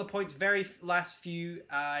 Other couple of points. Very last few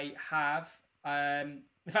I have.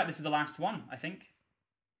 In fact, this is the last one. I think.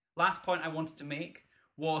 Last point I wanted to make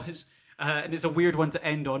was. And it's a weird one to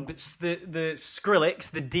end on, but the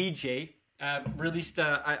Skrillex, the DJ, released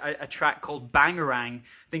a track called Bangarang,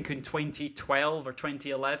 I think in 2012 or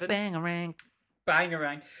 2011.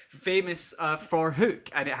 Bangarang, famous for Hook,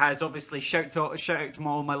 and it has obviously shout out to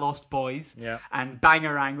all my lost boys, and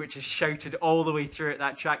Bangarang, which is shouted all the way through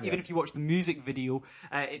that track. Even if you watch the music video,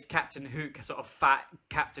 it's Captain Hook, a sort of fat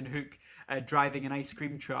Captain Hook driving an ice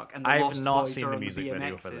cream truck, and the Lost Boys are on the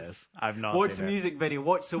BMXs. I've not watch seen the music video.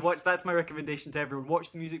 Watch. That's my recommendation to everyone.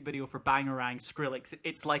 Watch the music video for Bangarang Skrillex.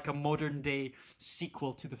 It's like a modern day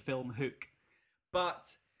sequel to the film Hook.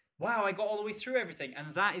 But wow, I got all the way through everything,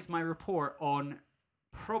 and that is my report on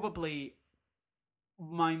probably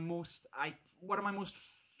one of my most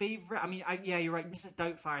favorite. I mean, you're right. Mrs.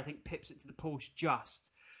 Doubtfire, I think, pips it to the post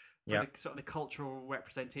just for the sort of the cultural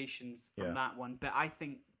representations from that one. But I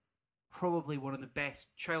think probably one of the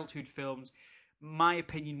best childhood films. My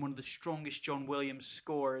opinion, one of the strongest John Williams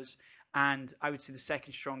scores, and I would say the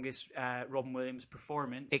second strongest Robin Williams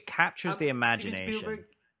performance. It captures the imagination. Steven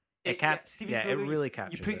Spielberg, it really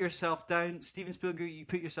captures you put yourself down. Steven Spielberg, you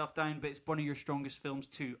put yourself down, but it's one of your strongest films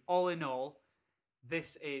too. All in all,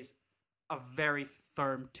 this is a very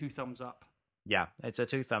firm 2 thumbs up. Yeah, it's a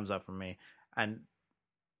 2 thumbs up from me. And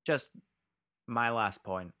just my last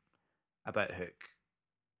point about Hook.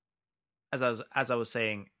 As I was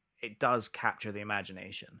saying, it does capture the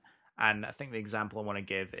imagination. And I think the example I want to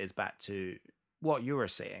give is back to what you were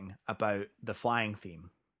saying about the flying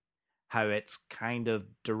theme. How it's kind of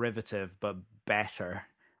derivative but better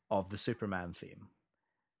of the Superman theme.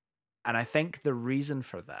 And I think the reason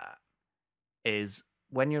for that is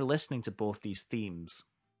when you're listening to both these themes,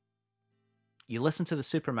 you listen to the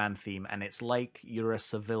Superman theme and it's like you're a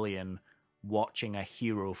civilian watching a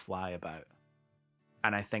hero fly about.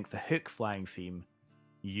 And I think the Hook flying theme,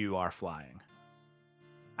 you are flying.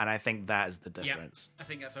 And I think that is the difference. I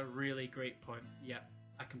think that's a really great point. Yeah,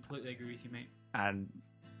 I completely agree with you, mate. And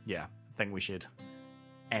yeah, I think we should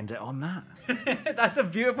end it on that. That's a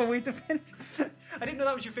beautiful way to finish. I didn't know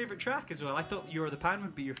that was your favourite track as well. I thought You Are the Pan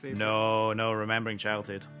would be your favourite. No, Remembering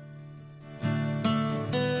Childhood.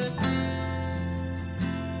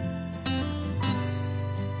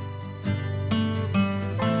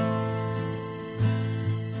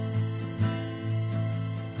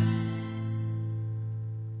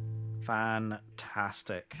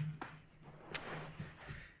 Fantastic.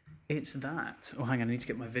 It's that. Oh, hang on. I need to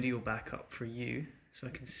get my video back up for you so I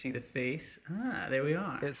can see the face. Ah, there we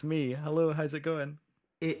are. It's me. Hello, how's it going?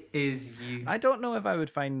 It is you. I don't know if I would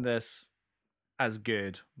find this as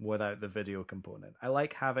good without the video component. I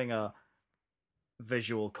like having a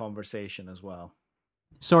visual conversation as well.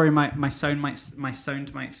 Sorry, my sound might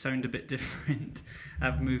sound a bit different.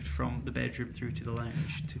 I've moved from the bedroom through to the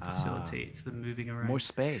lounge to facilitate the moving around. More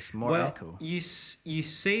space, more echo. You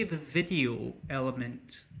say the video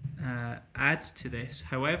element adds to this.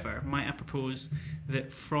 However, might I propose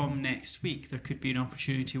that from next week there could be an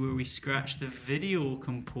opportunity where we scratch the video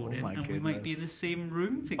component and we might be in the same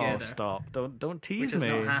room together. Oh, stop! Don't tease me. Which has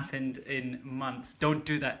not happened in months. Don't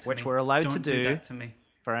do that to me. Which we're allowed to do. Don't do that to me.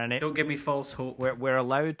 Don't give me false hope. We're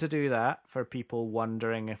allowed to do that for people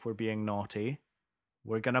wondering if we're being naughty.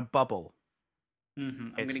 We're gonna bubble.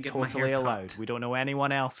 Mm-hmm. It's totally allowed. We don't know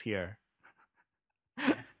anyone else here.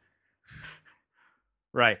 Yeah.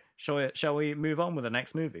 Right. Shall we move on with the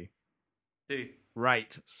next movie? Do.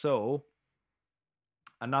 Right. So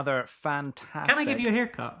another fantastic. Can I give you a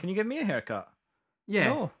haircut? Can you give me a haircut? Yeah.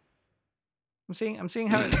 No. I'm seeing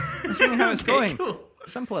how it's going. Cool.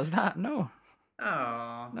 Simple as that. No.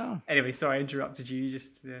 Oh no. Anyway, sorry I interrupted you.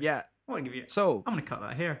 Yeah. I want to give you. So I'm going to cut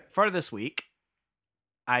that hair for this week.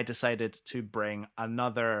 I decided to bring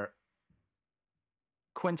another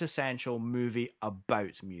quintessential movie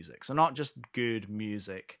about music. So not just good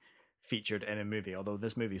music featured in a movie, although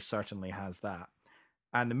this movie certainly has that.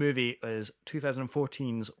 And the movie is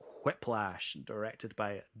 2014's Whiplash, directed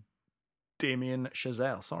by Damien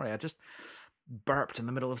Chazelle. Sorry, I just burped in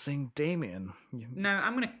the middle of saying Damien. Now,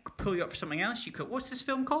 I'm going to pull you up for something else you could. What's this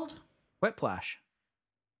film called? Whiplash.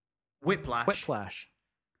 Whiplash. Whiplash.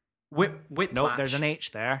 Whiplash. No, there's an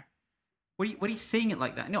H there. What are you saying it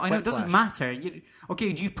like that? No, I know it doesn't Whiplash. matter.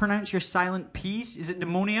 Okay, do you pronounce your silent P's? Is it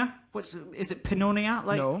pneumonia? Is it pneumonia?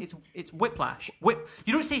 Like No. It's whiplash.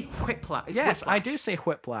 You don't say whiplash. It's Yes, whiplash. I do say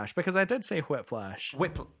Whiplash because I did say Whiplash.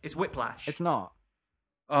 It's whiplash. It's not.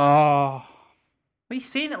 Oh. What are you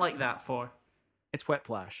saying it like that for? It's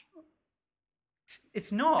Whiplash.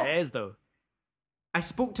 It's not. It is though. I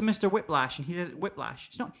spoke to Mr. Whiplash and he said whiplash.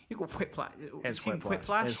 It's not. You go whiplash. It's You seen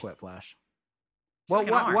Whiplash. It's Whiplash. It's Well, like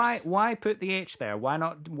an arse. why put the H there? Why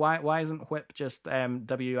not? Why isn't whip just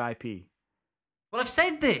WIP? Well, I've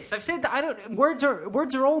said this. I've said that I don't. Words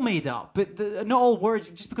are all made up, but not all words.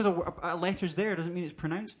 Just because a letter's there doesn't mean it's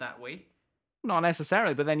pronounced that way. Not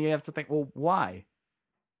necessarily, but then you have to think, well, why?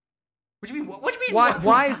 What do you mean? What do you mean?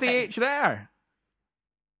 Why is the H there?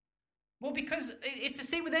 Well, because it's the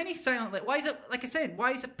same with any silent letter. Why is it? Like I said,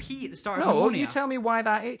 why is a P at the start of No, ammonia? you tell me why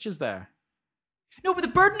that H is there. No, but the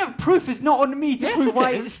burden of proof is not on me to Yes, prove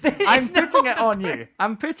why it is. it's. I'm it's putting not it the on burden. you.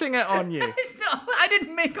 I'm putting it on you. It's not. I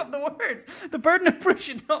didn't make up the words. The burden of proof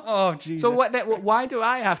should not. Oh, Jesus. So why do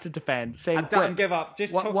I have to defend saying I'm done. whip? Give up.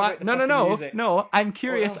 Just talk Why, about the no, fucking music. no. I'm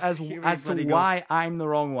curious Oh, as here we to bloody go. why I'm the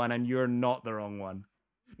wrong one and you're not the wrong one.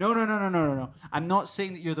 No. I'm not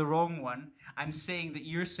saying that you're the wrong one. I'm saying that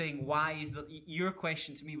you're saying why is the. Your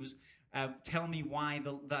question to me was, tell me why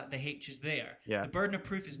the H is there. Yeah. The burden of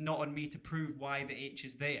proof is not on me to prove why the H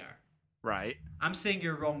is there. Right. I'm saying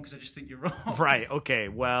you're wrong because I just think you're wrong. Right, okay.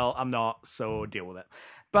 Well, I'm not, so deal with it.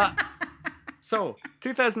 But, so,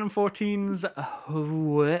 2014's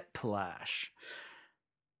Whiplash.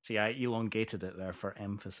 See, I elongated it there for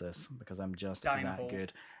emphasis because I'm just Down in the that hole.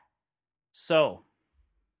 good. So,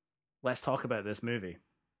 let's talk about this movie.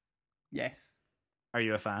 Yes. Are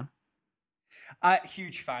you a fan?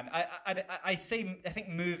 Huge fan. I think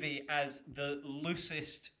movie as the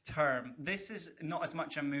loosest term. This is not as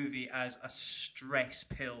much a movie as a stress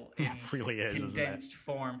pill in It really is, isn't it? condensed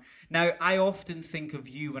form. Now, I often think of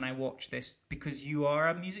you when I watch this because you are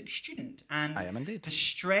a music student, and I am indeed. the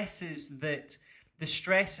stresses that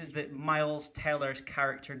Miles Teller's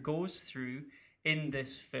character goes through in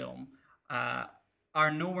this film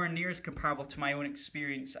are nowhere near as comparable to my own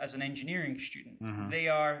experience as an engineering student. Mm-hmm. They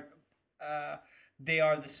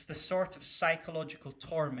are the sort of psychological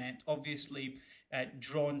torment, obviously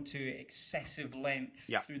drawn to excessive lengths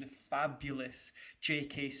Yeah. through the fabulous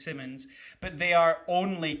J.K. Simmons, but they are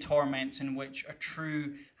only torments in which a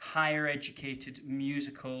true higher educated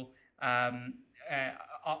musical or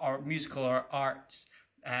arts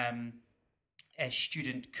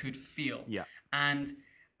student could feel. Yeah. And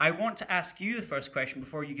I want to ask you the first question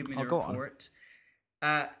before you give me the go on. report.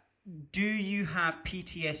 Do you have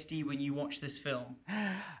PTSD when you watch this film?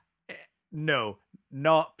 No,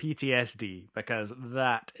 not PTSD, because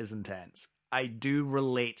that is intense. I do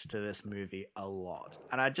relate to this movie a lot.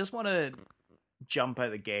 And I just want to jump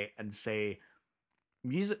out the gate and say,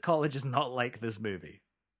 Music College is not like this movie.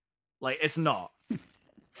 Like, it's not.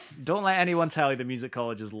 Don't let anyone tell you the Music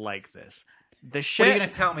College is like this. The shit, What are you going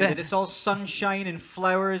to tell me? That it's all sunshine and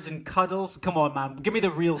flowers and cuddles? Come on, man. Give me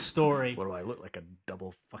the real story. What do I look like, a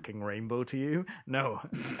double fucking rainbow to you? No.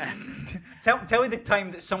 Tell me the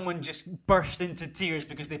time that someone just burst into tears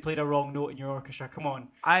because they played a wrong note in your orchestra. Come on.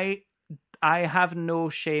 I have no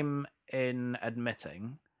shame in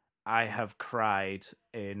admitting I have cried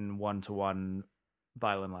in one-to-one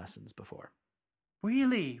violin lessons before.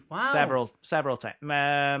 Really? Wow. Several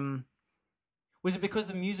times. Was it because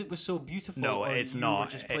the music was so beautiful? No, or it's you not. were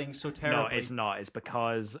just playing so terribly? No, it's not. It's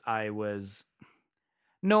because I was...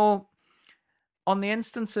 No, on the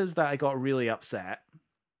instances that I got really upset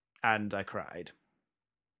and I cried,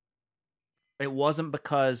 it wasn't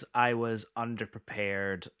because I was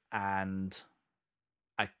underprepared and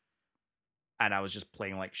I was just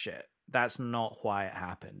playing like shit. That's not why it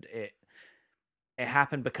happened. It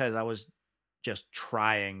happened because I was just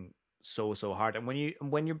trying so hard. And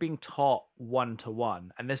when you're being taught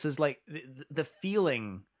one-to-one, and this is like the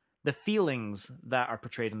feelings that are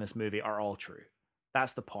portrayed in this movie are all true.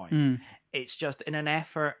 That's the point. It's just in an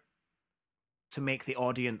effort to make the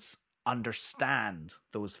audience understand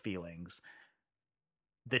those feelings,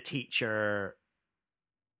 the teacher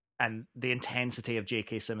and the intensity of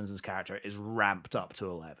J.K. Simmons' character is ramped up to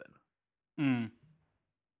 11. Mm.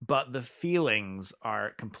 But the feelings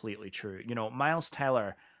are completely true. You know, Miles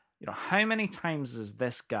Teller, you know, how many times is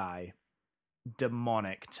this guy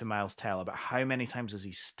demonic to Miles Teller, but how many times does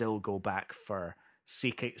he still go back for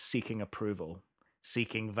seeking approval,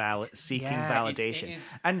 seeking validation? It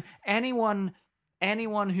is. And anyone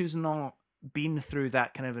who's not been through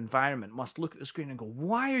that kind of environment must look at the screen and go,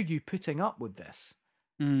 why are you putting up with this?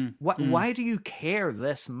 Why do you care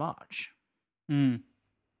this much?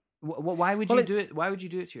 Why would you do it? Why would you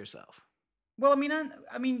do it to yourself? Well,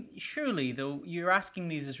 I mean, surely though you're asking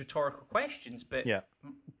these as rhetorical questions, but yeah,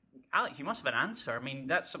 Alex, you must have an answer. I mean,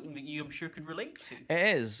 that's something that you, I'm sure, could relate to.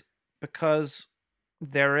 It is, because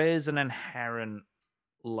there is an inherent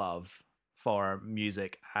love for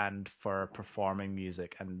music and for performing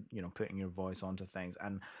music and, you know, putting your voice onto things.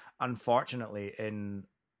 And unfortunately, in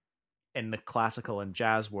the classical and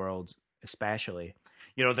jazz world, especially,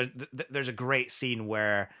 you know, there's a great scene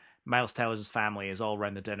where Miles Teller's family is all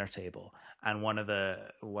around the dinner table, and one of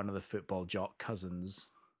the football jock cousins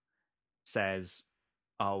says,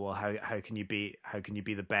 "Oh well, how can you be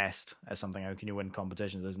the best at something? How can you win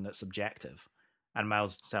competitions? Isn't it subjective?" And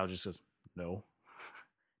Miles Teller just goes, "No,"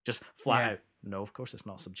 just flat out, "No, of course it's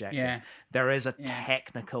not subjective. Yeah. There is a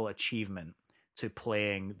technical achievement to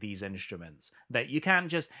playing these instruments that you can't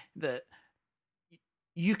just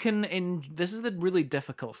you can. This is the really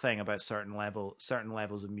difficult thing about certain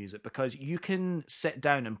levels of music, because you can sit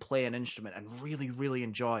down and play an instrument and really, really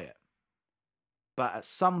enjoy it, but at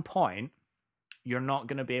some point you're not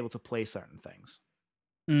going to be able to play certain things.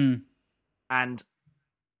 And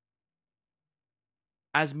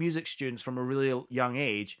as music students from a really young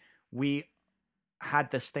age, we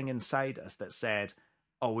had this thing inside us that said,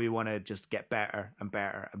 oh, we want to just get better and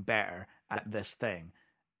better and better at this thing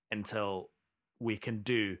until we can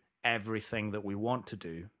do everything that we want to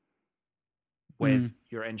do with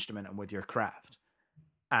your instrument and with your craft.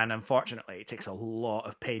 And unfortunately, it takes a lot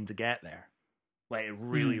of pain to get there. Like, it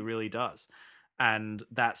really, really does. And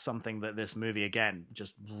that's something that this movie, again,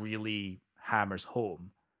 just really hammers home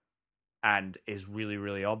and is really,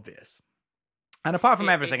 really obvious. And apart from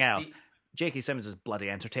everything else, J.K. Simmons is bloody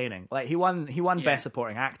entertaining. Like, he won Best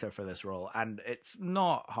Supporting Actor for this role, and it's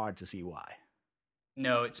not hard to see why.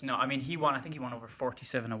 No, it's not. I mean, I think he won over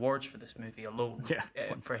 47 awards for this movie alone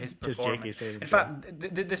for his performance. Simmons, in fact,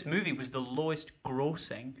 this movie was the lowest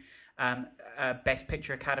grossing Best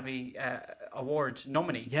Picture Academy Award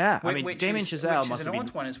nominee. Yeah, I mean, Damien Chazelle must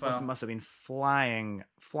have been flying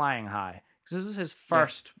high. Because this is his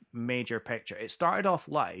first major picture. It started off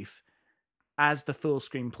life as the full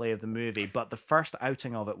screenplay of the movie, but the first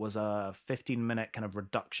outing of it was a 15-minute kind of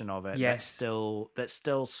reduction of it. Yes. That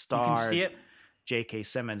still starred you can see it. J.K.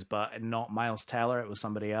 Simmons, but not Miles Teller. It was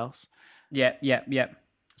somebody else. Yeah.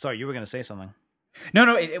 Sorry, you were going to say something.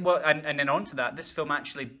 No. Well, and then on to that, this film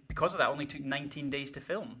actually, because of that, only took 19 days to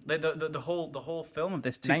film. The whole film of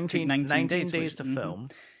this took 19 days to film.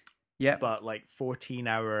 Yeah, but like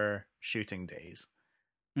 14-hour shooting days.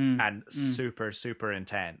 And super, super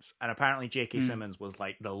intense. And apparently J.K. Simmons was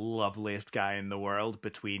like the loveliest guy in the world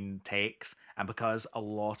between takes. And because a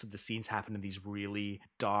lot of the scenes happen in these really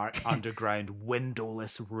dark, underground,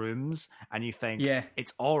 windowless rooms, and you think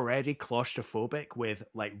it's already claustrophobic with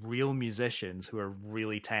like real musicians who are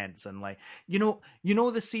really tense. And like, you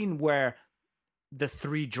know the scene where the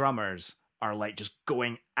three drummers are like just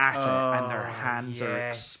going at it, and their hands are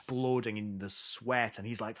exploding in the sweat, and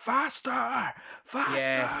he's like, faster.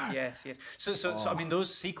 Yes. So I mean,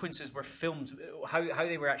 those sequences were filmed. How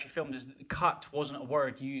they were actually filmed is that cut wasn't a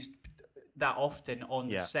word used that often on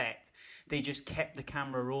the set. They just kept the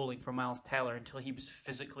camera rolling for Miles Teller until he was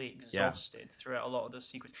physically exhausted throughout a lot of those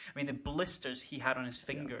sequences. I mean, the blisters he had on his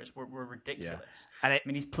fingers were ridiculous. And I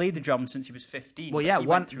mean, he's played the drums since he was 15.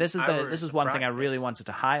 Well, this is one thing I really wanted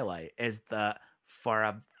to highlight, is that for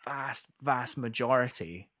a vast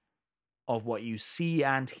majority of what you see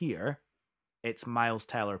and hear, it's Miles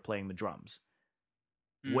Teller playing the drums,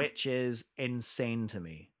 which is insane to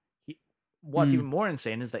me. What's even more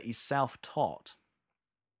insane is that he's self-taught.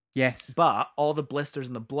 Yes. But all the blisters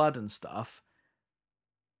and the blood and stuff,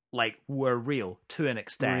 like, were real to an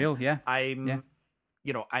extent. Real, yeah.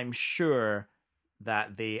 I'm sure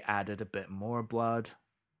that they added a bit more blood,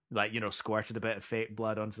 like, squirted a bit of fake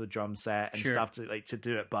blood onto the drum set and stuff to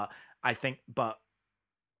do it. But I think,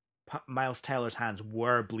 Miles Teller's hands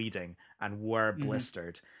were bleeding and were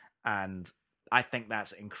blistered, and I think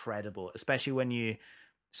that's incredible, especially when you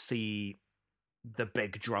see the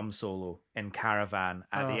big drum solo in Caravan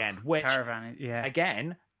at the end, which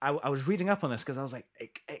again, I was reading up on this because I was like,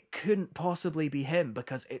 it couldn't possibly be him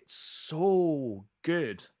because it's so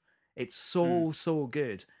good. It's so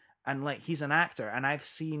good. And like, he's an actor, and I've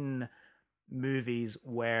seen movies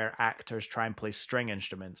where actors try and play string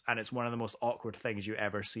instruments, and it's one of the most awkward things you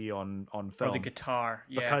ever see on film. Or the guitar,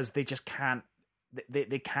 because they just can't.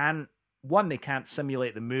 They can't. One, they can't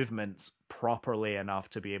simulate the movements properly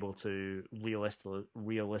enough to be able to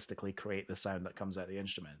realistically create the sound that comes out of the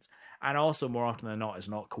instruments. And also, more often than not, it's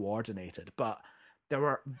not coordinated. But there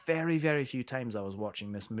were very, very few times I was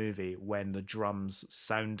watching this movie when the drums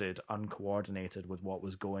sounded uncoordinated with what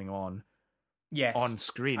was going on on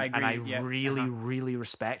screen. I really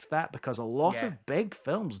respect that, because a lot of big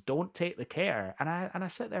films don't take the care. And I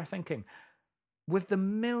sit there thinking, with the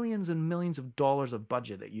millions and millions of dollars of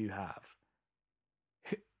budget that you have,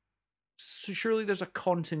 surely there's a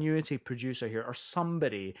continuity producer here, or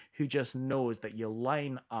somebody who just knows that you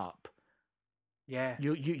line up. Yeah.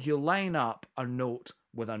 You line up a note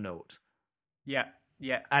with a note. Yeah.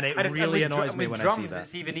 Yeah, and it really annoys me when drums, I see that.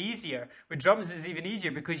 It's even easier. With drums, it's even easier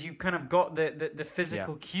because you've kind of got the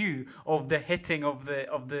physical cue of the hitting of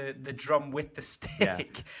the drum with the stick. Yeah.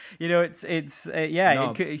 You know, it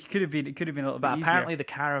could have been a little bit easier. But apparently, the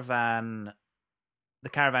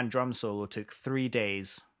caravan drum solo took 3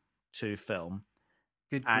 days to film.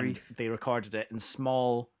 Good and grief. They recorded it in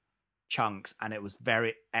small chunks, and it was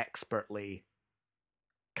very expertly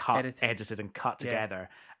edited and cut together.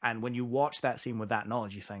 And when you watch that scene with that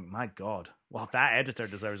knowledge, you think, my God, well, that editor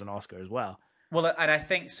deserves an Oscar as well. Well, and I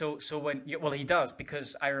think so when he does,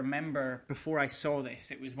 because I remember before I saw this,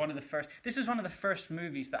 it was one of the first. This is one of the first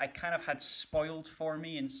movies that I kind of had spoiled for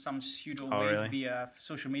me in some pseudo way via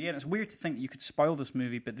social media. And it's weird to think that you could spoil this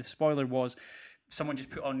movie, but the spoiler was someone just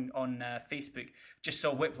put on Facebook, just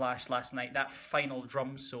saw Whiplash last night, that final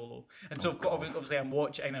drum solo. And so obviously I'm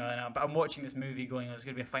watching, I know, but I'm watching this movie going, there's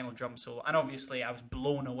going to be a final drum solo. And obviously I was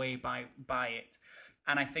blown away by it.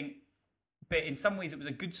 And I think, but in some ways it was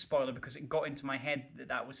a good spoiler because it got into my head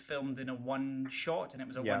that was filmed in a one shot and it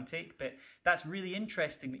was a one take. But that's really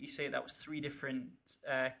interesting that you say that was 3 different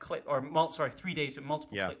clips, 3 days with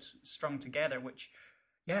multiple clips strung together, which...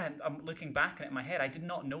 Yeah, I'm looking back at it in my head. I did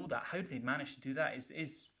not know that. How did they manage to do that?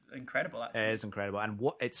 Is incredible, actually. It is incredible. And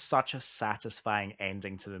it's such a satisfying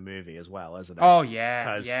ending to the movie as well, isn't it? Oh,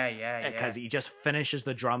 yeah. Because he just finishes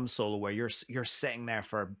the drum solo where you're sitting there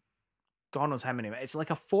for God knows how many minutes. It's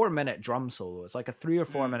like a 4-minute drum solo. It's like a 3 or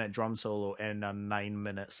 4 minute drum solo in a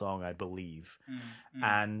 9-minute song, I believe.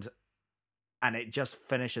 And it just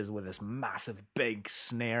finishes with this massive, big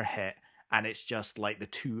snare hit. And it's just like the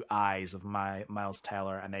 2 eyes of Miles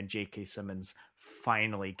Teller, and then J.K. Simmons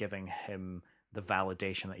finally giving him the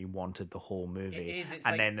validation that he wanted the whole movie. It is. It's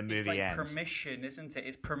and like, then the movie ends. It's like permission, isn't it?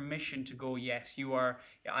 It's permission to go, yes, you are,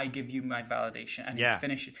 I give you my validation, and you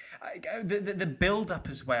finish it. The build-up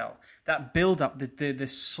as well. That build-up, the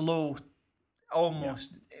slow,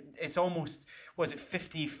 almost, it's almost, was it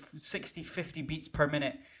 50 beats per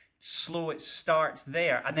minute? Slow, it starts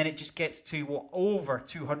there, and then it just gets to over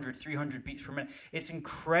 200, 300 beats per minute. It's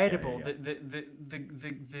incredible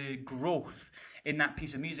the growth in that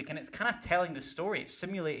piece of music, and it's kind of telling the story. It's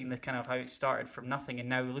simulating the kind of how it started from nothing, and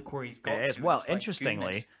now look where he's got to. Well,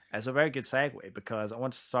 interestingly, it's a very good segue, because I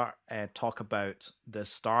want to start talk about the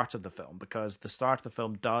start of the film, because the start of the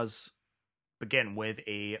film does begin with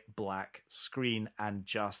a black screen and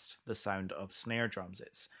just the sound of snare drums.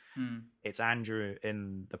 It's Andrew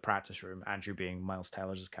in the practice room, Andrew being Miles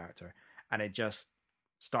Teller's character, and it just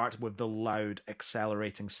starts with the loud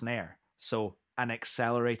accelerating snare. So an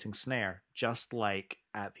accelerating snare, just like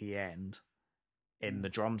at the end in the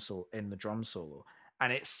drum solo,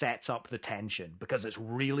 and it sets up the tension because it's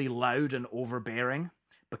really loud and overbearing,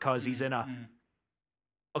 because he's in a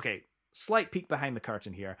okay. Slight peek behind the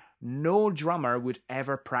curtain here. No drummer would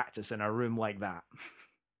ever practice in a room like that.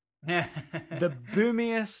 The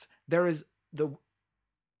boomiest, there is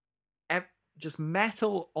just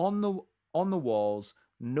metal on the walls,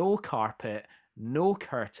 no carpet, no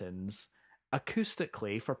curtains,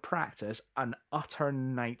 acoustically for practice, an utter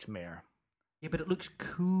nightmare. Yeah, but it looks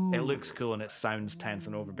cool. It looks cool and it sounds tense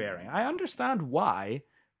and overbearing. I understand why,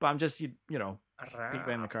 but I'm just peek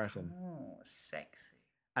behind the curtain. Oh, sexy.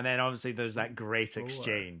 And then obviously there's that great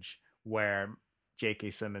exchange where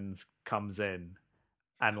J.K. Simmons comes in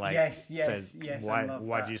and says,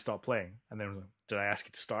 why do you stop playing? And then, did I ask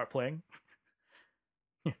you to start playing?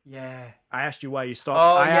 Yeah. I asked you why you stopped.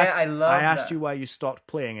 I asked you why you stopped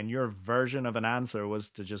playing, and your version of an answer was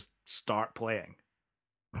to just start playing.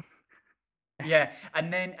 Yeah,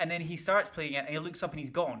 and then he starts playing it, and he looks up and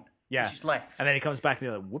he's gone. Yeah. He's just left. And then he comes back and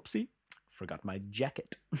you're like, whoopsie, forgot my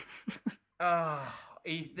jacket.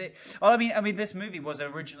 Well, this movie was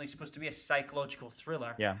originally supposed to be a psychological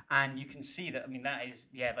thriller. Yeah. And you can see that. I mean,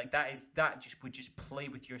 that just would just play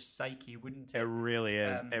with your psyche, wouldn't it? It really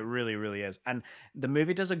is. It really, really is. And the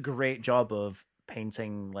movie does a great job of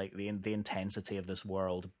painting like the intensity of this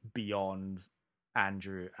world beyond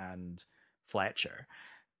Andrew and Fletcher.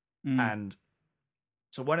 And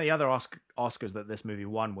so one of the other Oscars that this movie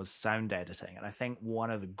won was sound editing. And I think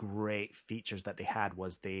one of the great features that they had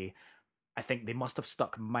was I think they must have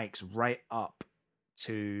stuck mics right up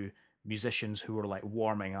to musicians who were like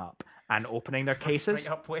warming up and opening their cases.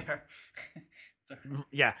 Right up where?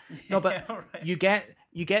 Yeah. No, but right. you get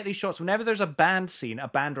these shots whenever there's a band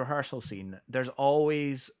rehearsal scene. There's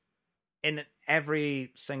always, in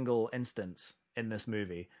every single instance in this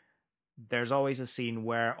movie, there's always a scene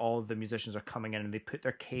where all the musicians are coming in and they put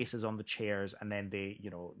their cases on the chairs, and then they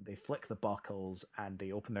flick the buckles and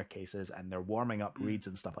they open their cases and they're warming up reeds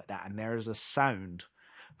and stuff like that. And there's a sound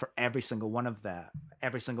for every single one of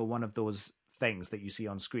those things that you see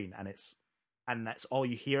on screen, and that's all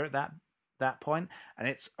you hear at that point. And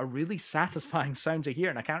it's a really satisfying sound to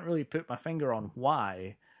hear, and I can't really put my finger on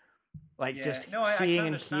why. Like, seeing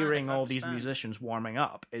and hearing all these musicians warming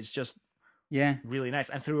up, it's just really nice.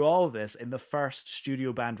 And through all of this, in the first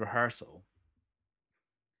studio band rehearsal,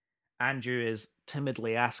 Andrew is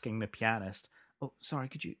timidly asking the pianist, "Oh, sorry,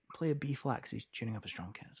 could you play a B flat? Because he's tuning up his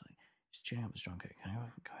drum kit." It's like, he's tuning up his drum kit. Can I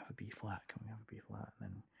have a B flat? Can we have a B flat? And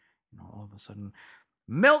then, all of a sudden,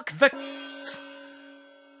 milk the.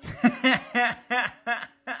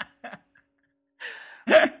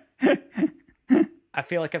 I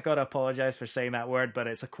feel like I've got to apologize for saying that word, but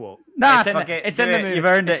it's a quote. Nah, it's in the movie. You've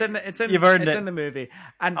earned it. It's in the movie,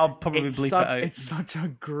 and I'll probably bleep it out. It's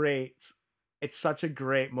such a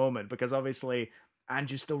great moment, because obviously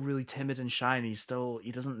Andrew's still really timid and shy, and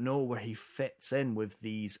he doesn't know where he fits in with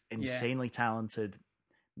these insanely talented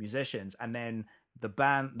musicians. And then the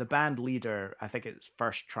band leader, I think it's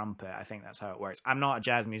first trumpet. I think that's how it works. I'm not a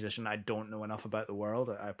jazz musician. I don't know enough about the world.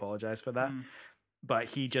 I apologize for that. But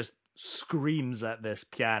he just screams at this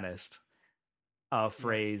pianist a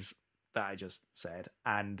phrase that I just said.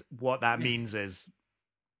 And what that means is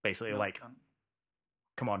basically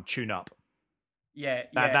come on, tune up.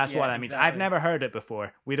 That's what that means. I've never heard it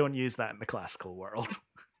before. We don't use that in the classical world.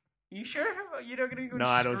 You sure? You're not going to go No,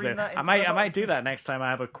 I don't say that? I might do that next time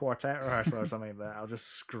I have a quartet rehearsal or something like that. I'll just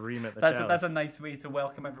scream at the cellist. That's a nice way to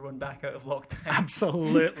welcome everyone back out of lockdown.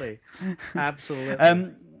 Absolutely.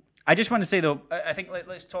 Absolutely. I just want to say, though, I think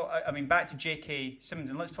let's talk. I mean, back to J.K.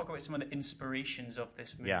 Simmons, and let's talk about some of the inspirations of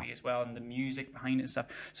this movie as well, and the music behind it and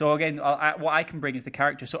stuff. So again, what I can bring is the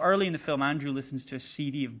character. So early in the film, Andrew listens to a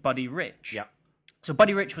CD of Buddy Rich. Yeah. So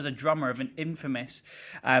Buddy Rich was a drummer of an infamous,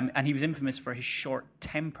 and he was infamous for his short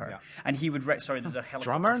temper. Yeah. And he would there's a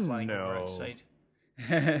helicopter flying over outside.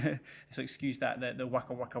 So excuse that, the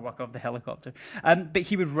waka waka waka of the helicopter. But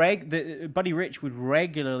he would Buddy Rich would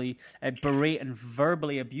regularly berate and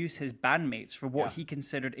verbally abuse his bandmates for what he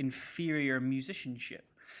considered inferior musicianship.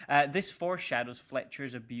 This foreshadows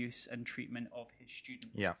Fletcher's abuse and treatment of his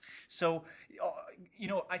students. Yeah. So,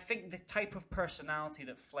 I think the type of personality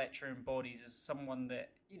that Fletcher embodies is someone that,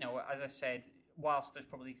 as I said, whilst there's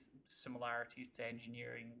probably similarities to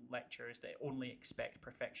engineering lecturers that only expect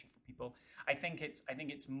perfection for people, I think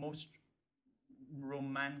it's most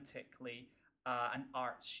romantically an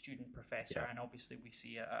art student professor, and obviously we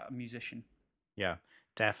see a musician. Yeah,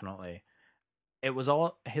 definitely.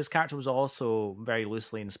 His character was also very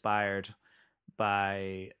loosely inspired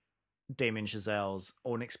by Damien Chazelle's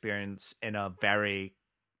own experience in a very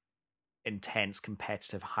intense,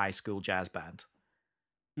 competitive high school jazz band.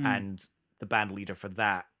 And the band leader for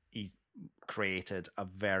that, he created a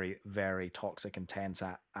very, very toxic, intense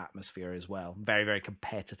atmosphere as well. Very, very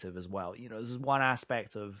competitive as well. This is one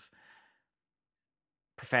aspect of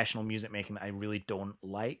professional music making that I really don't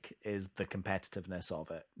like, is the competitiveness of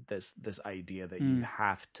it. This idea that you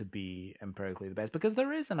have to be empirically the best, because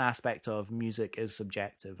there is an aspect of music is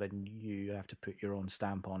subjective and you have to put your own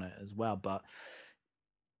stamp on it as well. But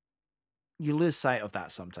you lose sight of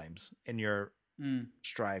that sometimes in your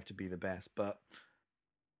strive to be the best. But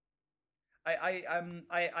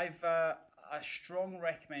I've a strong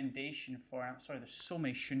recommendation for. I'm sorry, there's so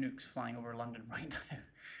many Chinooks flying over London right now.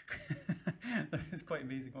 It's quite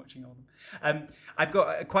amazing watching all of them. I've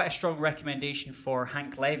got quite a strong recommendation for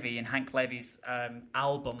Hank Levy and Hank Levy's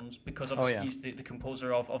albums, because obviously he's the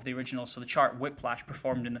composer of the original. So the chart Whiplash,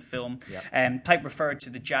 performed in the film, type referred to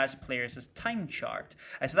the jazz players as time chart.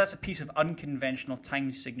 So that's a piece of unconventional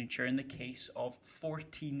time signature in the case of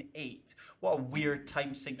 14/8. What a weird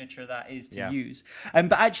time signature that is to use.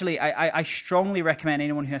 But actually, I strongly recommend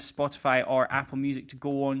anyone who has Spotify or Apple Music to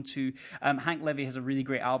go on to Hank Levy has a really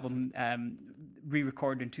great album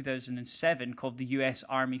re-recorded in 2007 called the US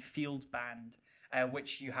Army Field Band,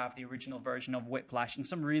 which you have the original version of Whiplash and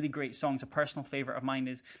some really great songs. A personal favorite of mine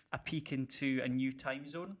is A Peek into a New Time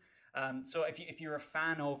Zone. So if you're a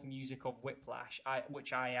fan of music of Whiplash,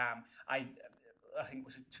 which I am, I think it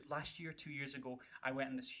was last year, 2 years ago, I went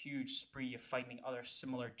on this huge spree of finding other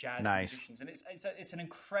similar jazz musicians, and it's an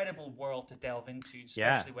incredible world to delve into,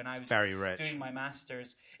 especially when I was very rich. Doing my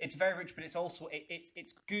masters. It's very rich, but it's also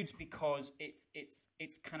it's good because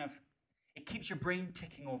it's kind of, it keeps your brain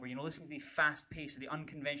ticking over. You know, listening to the fast pace of the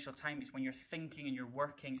unconventional times when you're thinking and you're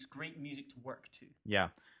working. It's great music to work to. Yeah,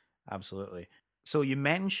 absolutely. So you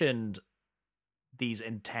mentioned these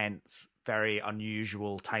intense, very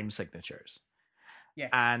unusual time signatures. Yes.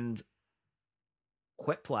 And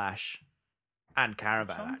Whiplash and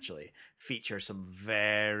Caravan actually feature some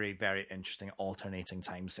very, very interesting alternating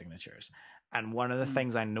time signatures. And one of the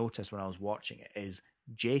things I noticed when I was watching it is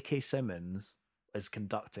J.K. Simmons is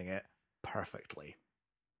conducting it perfectly.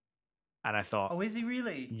 And I thought, oh, is he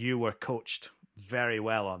really? You were coached very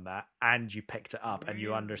well on that, and you picked it up, and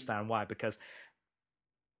you understand why. Because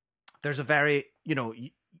there's a very,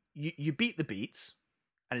 you beat the beats,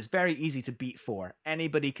 and it's very easy to beat 4.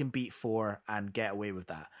 Anybody can beat 4 and get away with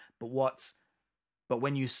that. But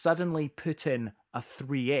when you suddenly put in a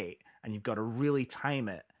 3/8 and you've got to really time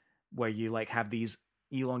it, where you like have these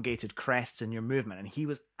elongated crests in your movement, and he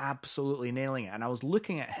was absolutely nailing it. And I was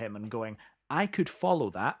looking at him and going, I could follow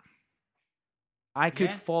that. I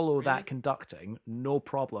could follow that conducting, no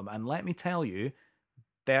problem. And let me tell you,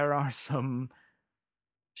 there are some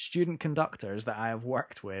student conductors that I have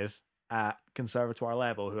worked with at conservatoire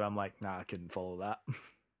level who I'm like, nah, I couldn't follow that.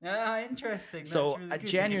 Interesting. That's so really good.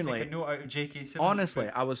 Genuinely, take a note out of J.K. Simmons. Honestly,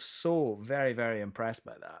 I was so very, very impressed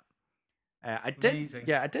by that. I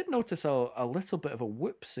did notice a little bit of a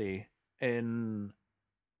whoopsie in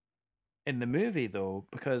the movie though,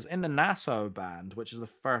 because in the Nassau band, which is the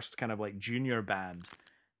first kind of like junior band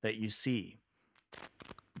that you see,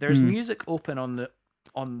 there's music open on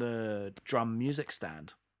the drum music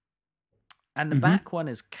stand. And the back one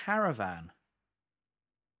is Caravan,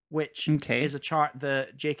 which is a chart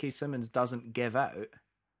that J.K. Simmons doesn't give out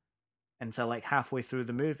until like halfway through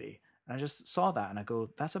the movie. And I just saw that and I go,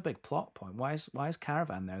 that's a big plot point. Why is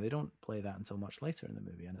Caravan there? They don't play that until much later in the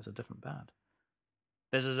movie, and it's a different band.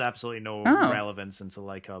 This is absolutely no relevance into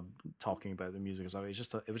like talking about the music. So it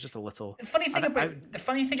was just a little. The funny thing about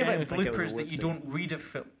bloopers that you don't read a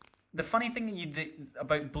film. The funny thing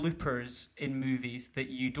about bloopers in movies that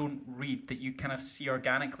you don't read, that you kind of see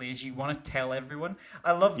organically, is you want to tell everyone.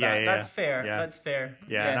 I love that. Yeah. That's fair. Yeah. That's fair.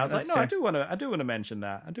 Yeah, and I was like, no, fair. I do want to mention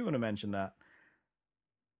that.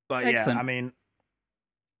 But excellent. Yeah, I mean,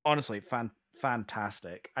 honestly,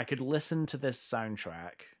 fantastic. I could listen to this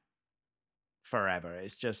soundtrack forever.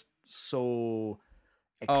 It's just so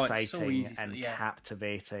exciting and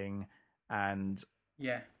captivating, and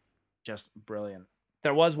just brilliant. I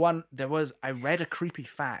read a creepy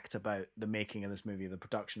fact about the making of this movie, the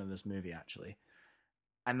production of this movie, actually.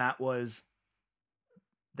 And that was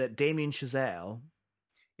that Damien Chazelle,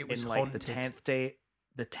 in like haunted.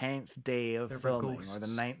 the 10th day of filming, or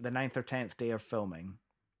the 9th or 10th day of filming,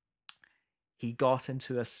 he got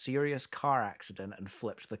into a serious car accident and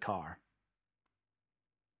flipped the car.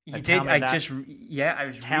 You did? I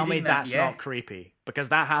was tell me that's not creepy, because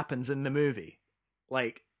that happens in the movie.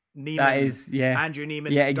 Like, Andrew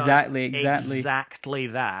Neiman exactly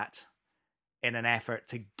that in an effort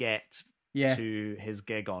to get to his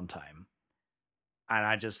gig on time. And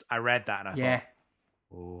I read that and I thought,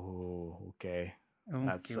 oh, okay.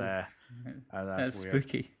 That's weird.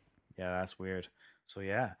 Spooky. Yeah, that's weird. So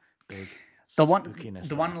yeah, big spookiness.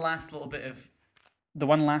 The one last little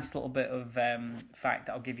bit of fact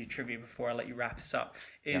that I'll give you trivia before I let you wrap us up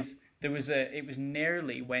is it was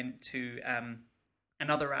nearly went to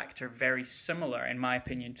another actor very similar, in my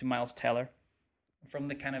opinion, to Miles Teller, from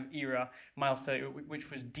the kind of era Miles Teller, which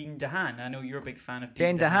was Dean DeHaan. I know you're a big fan of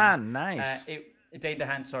Dean DeHaan. Nice. Dane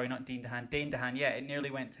DeHaan, sorry, not Dean DeHaan. Dane DeHaan, yeah, it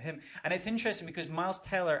nearly went to him. And it's interesting because Miles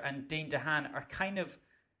Teller and Dane DeHaan are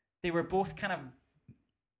they were both kind of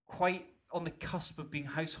quite on the cusp of being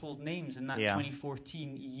household names in that Yeah.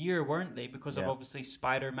 2014 year, weren't they? Because of Yeah. obviously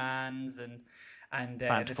Spider-Mans and the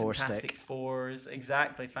Fantastic Fantastic Fours.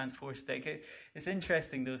 Exactly, Fantastic. It's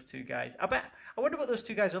interesting, those two guys. I wonder what those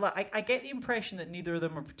two guys are like. I get the impression that neither of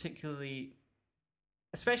them are particularly,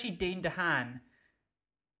 especially Dane DeHaan.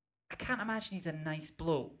 I can't imagine he's a nice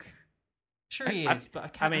bloke. Sure he is, but I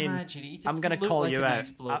can't imagine. He I'm going to look call like you a out. nice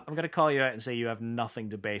bloke. I'm going to call you out and say you have nothing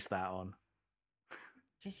to base that on.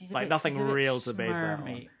 He's Like nothing real to base that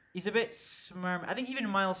on. He's a bit smirmy. I think even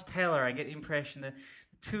Miles Teller, I get the impression that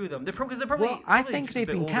the two of them, they're probably. Well, I probably think just a they've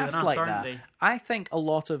bit been older than cast us, like aren't that. they? I think a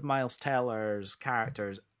lot of Miles Teller's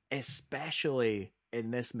characters, especially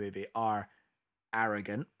in this movie, are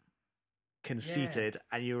arrogant, conceited,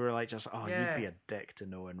 and you were like, just you'd be a dick to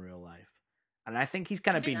know in real life. And I think he's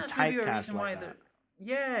kind of been typecast like that.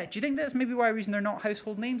 Yeah, do you think that's maybe why reason they're not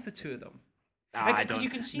household names, the two of them? I don't. You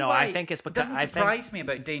can see no, why I think it's because it doesn't surprise me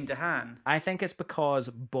about Dane DeHaan. I think it's because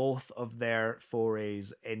both of their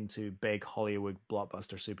forays into big Hollywood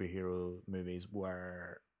blockbuster superhero movies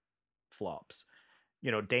were flops.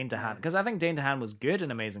 You know, Dane DeHaan, because I think Dane DeHaan was good in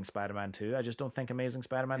Amazing Spider-Man 2. I just don't think Amazing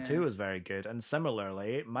Spider-Man 2 was very good. And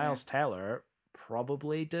similarly, Miles Teller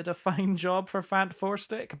probably did a fine job for Fant Four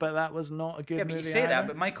Stick, but that was not a good movie. Yeah, but you say that,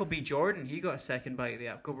 but Michael B. Jordan, he got a second bite of the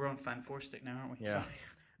apple. We're on Fant Four Stick now, aren't we? Yeah. So.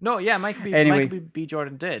 No, yeah, Michael B.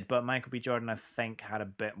 Jordan did, but Michael B. Jordan, I think, had a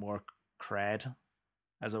bit more cred,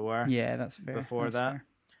 as it were. Yeah, that's fair. Before that's that. Fair.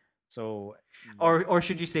 So, or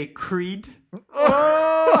should you say Creed?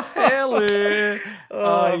 Oh, Haley! He's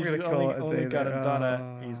I'm gonna call it a only day gone there. and done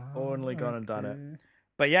it. He's only gone and done it.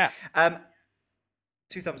 But yeah,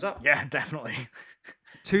 2 thumbs up. yeah, definitely.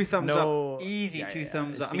 2 thumbs No, up, easy. yeah, 2 yeah.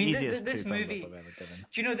 thumbs It's up. the I mean, easiest this 2 thumbs movie. up I've ever given.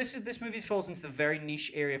 Do you know this movie falls into the very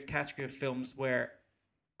niche area of category of films where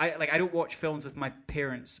I don't watch films with my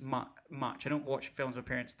parents much. I don't watch films with my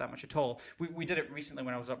parents that much at all. We did it recently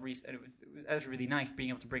when I was up recently. It was really nice being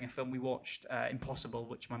able to bring a film. We watched Impossible,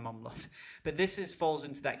 which my mum loved. But this falls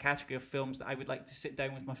into that category of films that I would like to sit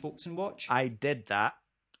down with my folks and watch. I did that.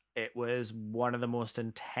 It was one of the most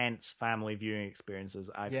intense family viewing experiences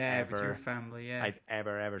I've with your family, I've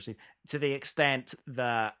ever seen. To the extent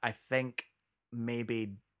that I think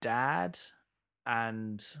maybe Dad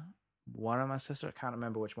and one of my sister, I can't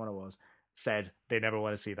remember which one it was, said they never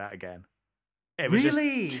want to see that again. It was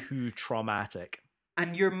Really? just too traumatic.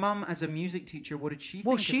 And your mum, as a music teacher, what did she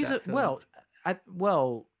Well, think she's of a that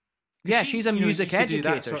film? yeah, She, she's a you know, music used to do that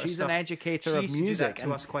educator. sort of She's stuff. an educator She of used to do music. that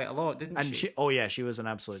to us quite a lot, didn't And she? oh yeah, she was an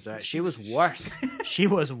absolute. She was worse. She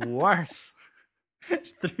was worse.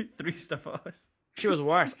 threw stuff at us. She was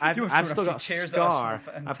worse. I've still got a scar.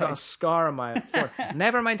 I've got a scar on my forehead.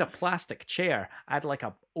 Never mind a plastic chair. I had like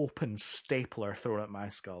a open stapler thrown at my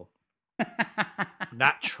skull.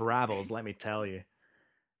 That travels, let me tell you.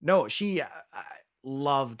 No, she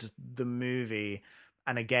loved the movie,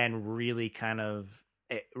 and again, really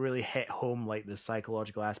it really hit home, like the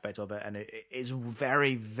psychological aspect of it, and it is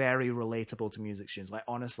very, very relatable to music students. Like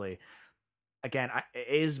honestly. Again, it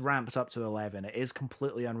is ramped up to 11. It is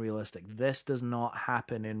completely unrealistic. This does not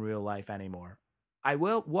happen in real life anymore.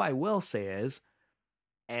 What I will say is,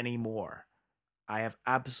 anymore. I have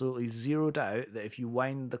absolutely zero doubt that if you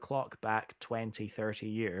wind the clock back 20, 30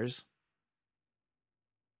 years,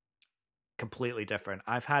 completely different.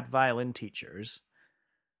 I've had violin teachers,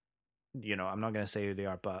 you know, I'm not going to say who they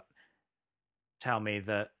are, but tell me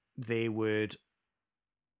that they would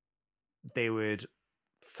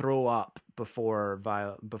throw up before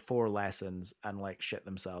lessons and like shit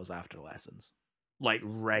themselves after lessons, like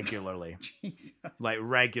regularly. Jesus. Like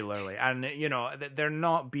regularly. And you know, they're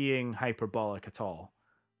not being hyperbolic at all.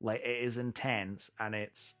 Like it is intense and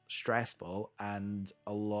it's stressful, and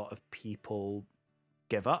a lot of people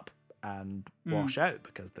give up and wash out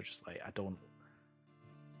because they're just like, I don't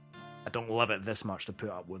love it this much to put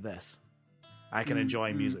up with this. I can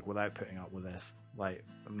enjoy music without putting up with this. Like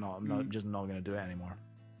I'm just not going to do it anymore.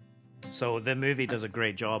 So the movie does a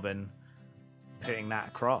great job in putting that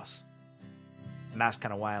across. And that's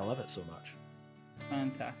kind of why I love it so much.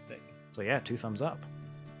 Fantastic. So yeah, 2 thumbs up.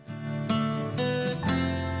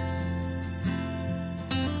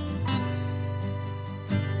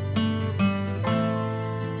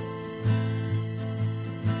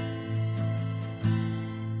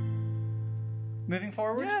 Moving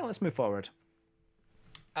forward? Yeah, let's move forward.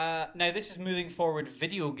 Now this is moving forward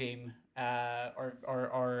video game.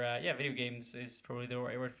 Video games is probably the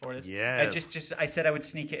right word for this. Yeah. I said I would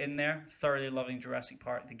sneak it in there. Thoroughly loving Jurassic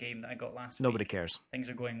Park, the game that I got last week. Nobody cares. Things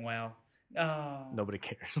are going well. Oh, Nobody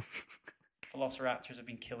cares. Velociraptors have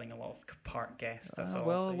been killing a lot of park guests. That's all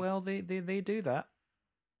I'll say. Well, they do that.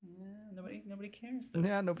 Nobody cares. Though.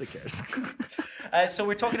 Yeah, nobody cares. So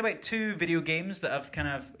we're talking about two video games that have kind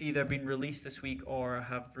of either been released this week or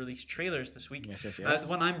have released trailers this week. Yes. The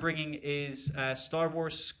one I'm bringing is Star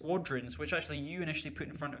Wars Squadrons, which actually you initially put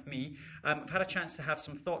in front of me. I've had a chance to have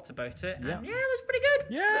some thoughts about it. Yeah. And yeah, it looks pretty good.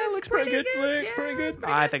 Yeah, it looks pretty good. Looks Yeah, pretty good.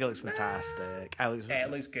 I think it looks fantastic. Yeah,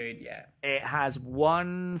 it looks good, yeah. It has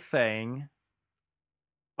one thing,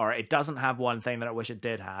 or it doesn't have one thing that I wish it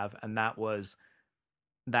did have, and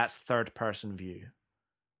that's third person view.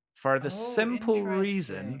 For the simple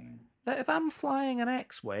reason that if I'm flying an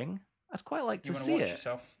X-wing, I'd quite like to see watch it.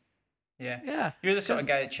 Yourself. Yeah. Yeah. You're the sort of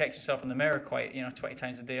guy that checks yourself in the mirror quite, 20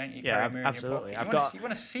 times a day, aren't you? You carry a mirror absolutely. In your pocket. You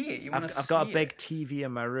want to see it. I've got a big TV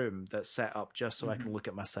in my room that's set up just so I can look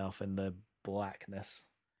at myself in the blackness.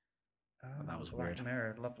 Oh, that was black weird.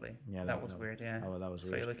 Mirror, lovely. Yeah, that was weird. Yeah. Oh, that was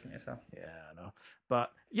so weird. you're looking at yourself. Yeah, I know.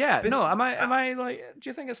 But yeah, no. Am I like? Do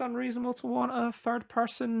you think it's unreasonable to want a third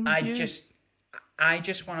person view? I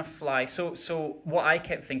just want to fly. So what I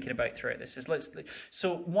kept thinking about throughout this is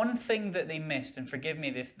so one thing that they missed, and forgive me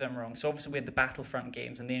if I'm wrong. So obviously we had the Battlefront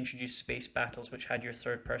games, and they introduced space battles, which had your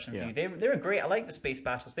third person view. They were great. I like the space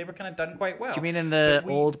battles. They were kind of done quite well. Do you mean in the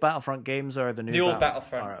old Battlefront games or the new? The old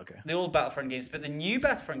Battlefront. Oh, right, okay. The old Battlefront games, but the new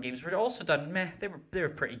Battlefront games were also done. Meh. They were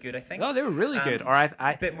pretty good. I think. No, they were really good. Or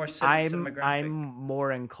a bit more. I'm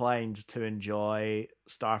more inclined to enjoy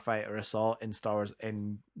Starfighter Assault in Star Wars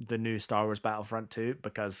in the new Star Wars Battlefront 2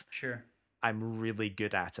 because I'm really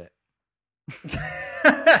good at it.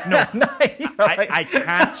 No, nice. I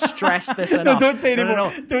can't stress this enough. No, don't say anymore.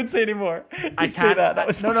 No. Don't say anymore. I can't. Say that.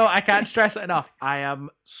 I can't stress it enough. I am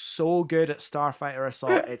so good at Starfighter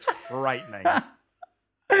Assault. It's frightening.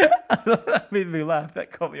 That made me laugh.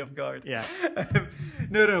 That caught me off guard. Yeah.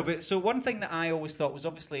 No. But so one thing that I always thought was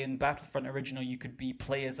obviously in Battlefront original, you could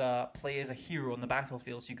play as a hero on the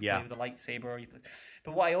battlefield. So you could play with a lightsaber.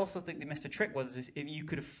 But what I also think they missed a trick was if you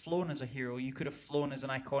could have flown as a hero, you could have flown as an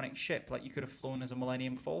iconic ship, like you could have flown as a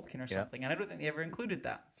Millennium Falcon or something. And I don't think they ever included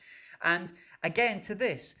that. And again, to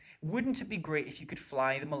this, wouldn't it be great if you could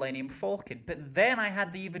fly the Millennium Falcon? But then I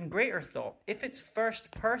had the even greater thought. If it's first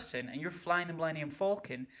person and you're flying the Millennium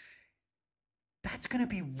Falcon, that's going to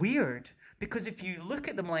be weird. Because if you look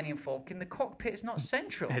at the Millennium Falcon, the cockpit is not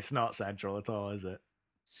central. It's not central at all, is it?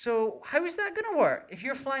 So how is that going to work if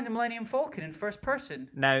you're flying the Millennium Falcon in first person?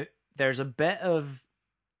 Now, there's a bit of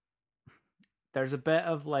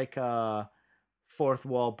like a fourth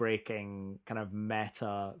wall breaking kind of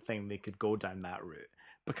meta thing they could go down that route,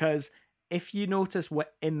 because if you notice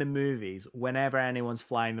what in the movies, whenever anyone's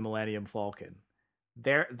flying the Millennium Falcon,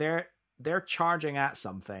 they're charging at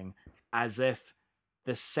something as if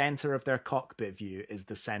the center of their cockpit view is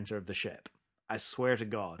the center of the ship. I swear to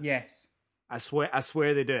God. Yes. I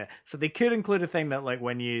swear they do it. So they could include a thing that like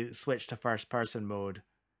when you switch to first person mode,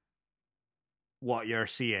 what you're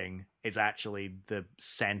seeing is actually the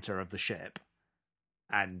center of the ship.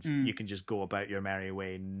 And you can just go about your merry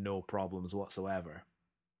way, no problems whatsoever.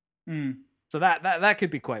 So that could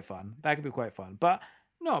be quite fun. That could be quite fun. But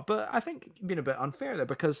I think you're being a bit unfair there,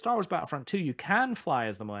 because Star Wars Battlefront 2, you can fly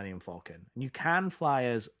as the Millennium Falcon. And you can fly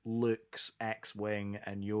as Luke's X-Wing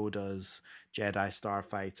and Yoda's Jedi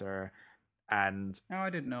Starfighter and... Oh, I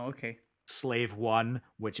didn't know. Okay. Slave One,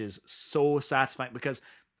 which is so satisfying, because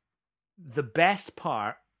the best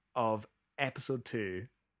part of Episode 2,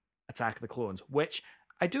 Attack of the Clones, which...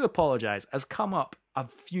 I do apologize, has come up a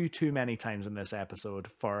few too many times in this episode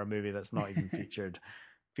for a movie that's not even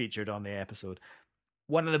featured on the episode.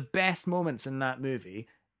 One of the best moments in that movie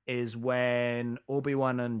is when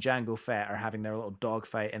Obi-Wan and Jango Fett are having their little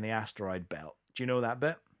dogfight in the asteroid belt. Do you know that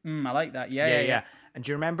bit? I like that. Yeah. And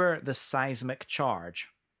do you remember the seismic charge?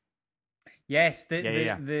 Yes,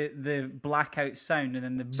 the blackout sound and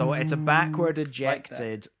then the... So it's a backward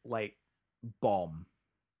ejected like bomb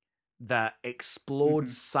that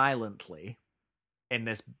explodes silently in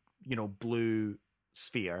this, blue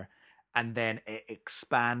sphere, and then it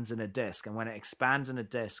expands in a disc. And when it expands in a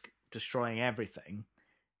disc, destroying everything,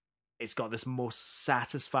 it's got this most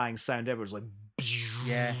satisfying sound ever. It's like,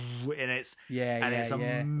 and it's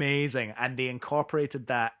amazing. And they incorporated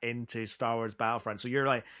that into Star Wars Battlefront. So you're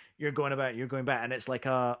going back, and it's like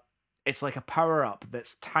a power up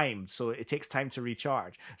that's timed, so it takes time to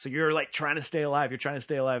recharge. So you're like trying to stay alive. You're trying to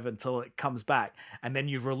stay alive until it comes back, and then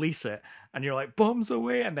you release it, and you're like bombs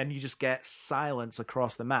away, and then you just get silence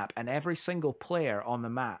across the map, and every single player on the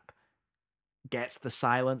map gets the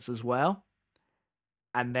silence as well,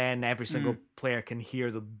 and then every single player can hear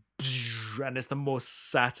the, and it's the most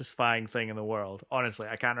satisfying thing in the world. Honestly,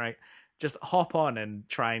 I can't write. Just hop on and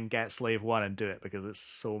try and get Slave One and do it, because it's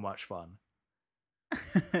so much fun.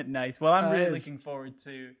 Nice. Well, I'm really is. looking forward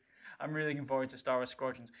to. I'm really looking forward to Star Wars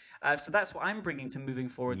Squadrons. So that's what I'm bringing to moving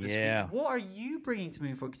forward this Yeah. week. What are you bringing to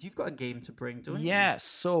moving forward? Because you've got a game to bring, don't you? Yeah,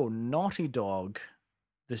 so Naughty Dog,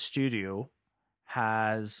 the studio,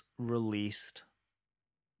 has released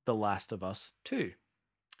The Last of Us 2.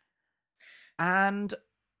 And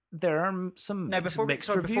there are some mixed Before we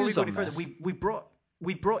reviews go on any further, this.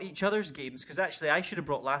 we brought each other's games because actually I should have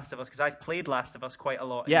brought Last of Us because I've played Last of Us quite a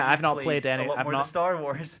lot. Yeah, and I've you've not played any. a lot I've more not than Star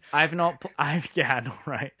Wars. I've not. Yeah, I know,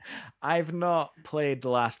 right? I've not played The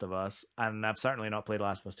Last of Us, and I've certainly not played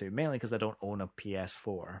Last of Us 2, mainly because I don't own a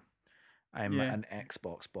PS4. I'm an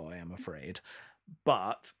Xbox boy, I'm afraid.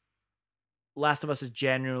 But Last of Us is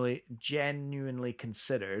genuinely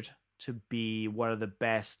considered to be one of the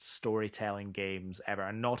best storytelling games ever.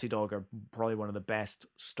 And Naughty Dog are probably one of the best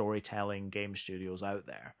storytelling game studios out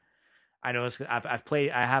there. I know I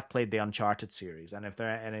have played the Uncharted series, and if there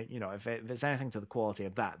any, if it's anything to the quality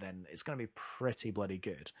of that, then it's going to be pretty bloody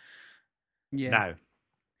good. Yeah. Now,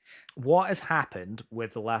 what has happened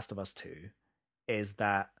with The Last of Us 2 is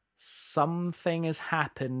that something has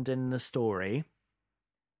happened in the story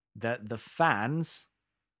that the fans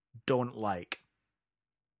don't like.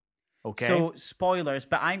 Okay. So spoilers,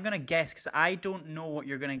 but I'm gonna guess because I don't know what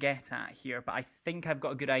you're gonna get at here, but I think I've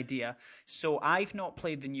got a good idea. So I've not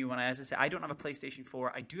played the new one. As I said, I don't have a PlayStation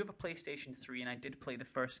 4. I do have a PlayStation 3, and I did play the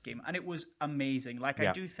first game, and it was amazing. Like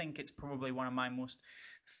I do think it's probably one of my most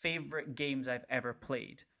favorite games I've ever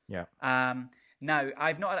played. Yeah. Now,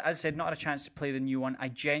 I've not, as I said, not had a chance to play the new one. I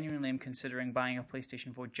genuinely am considering buying a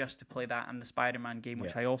PlayStation 4 just to play that and the Spider-Man game,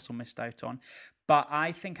 which I also missed out on. But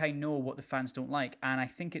I think I know what the fans don't like, and I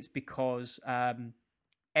think it's because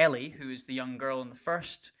Ellie, who is the young girl in the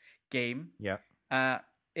first game,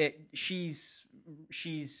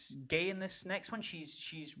 she's gay in this next one.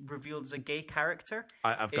 She's revealed as a gay character.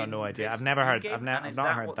 I've got no idea. I've never heard. I've not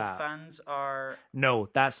heard what that. The fans are. No,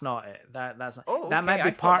 that's not it. That's not. Oh, okay. That might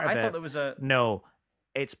be part of it. I thought there was a. No,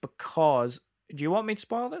 it's because. Do you want me to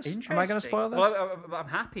spoil this? Am I going to spoil this? Well, I'm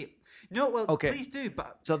happy. No, well, okay. Please do.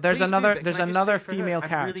 But so there's another female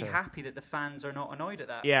character. I'm really happy that the fans are not annoyed at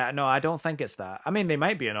that. Yeah, no, I don't think it's that. I mean, they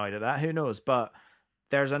might be annoyed at that. Who knows? But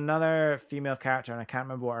there's another female character, and I can't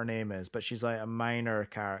remember what her name is, but she's like a minor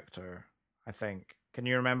character, I think. Can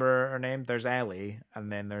you remember her name? There's Ellie, and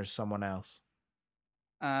then there's someone else.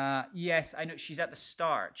 Yes, I know. She's at the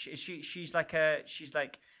start. She's like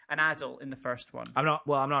an adult in the first one. I'm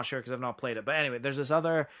not sure because I've not played it. But anyway, there's this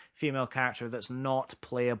other female character that's not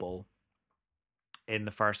playable in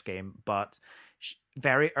the first game, but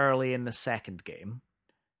very early in the second game,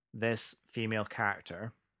 this female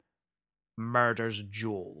character murders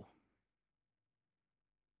Joel.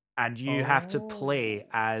 And you have to play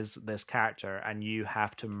as this character, and you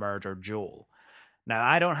have to murder Joel. Now,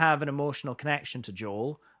 I don't have an emotional connection to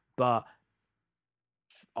Joel, but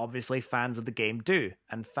obviously fans of the game do.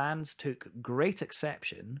 And fans took great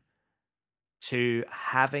exception to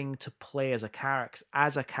having to play as a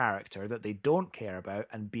character that they don't care about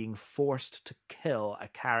and being forced to kill a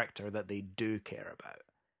character that they do care about.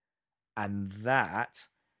 And that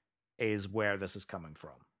is where this is coming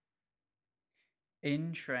from.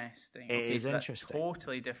 Interesting. It is interesting. That's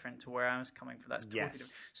totally different to where I was coming from. That's totally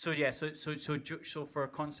different. So for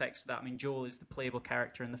context, that I mean, Joel is the playable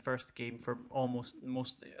character in the first game for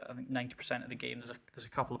most. I think 90% of the game. There's a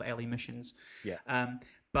couple of Ellie missions. Yeah.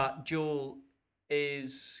 But Joel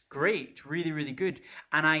is great, really, really good.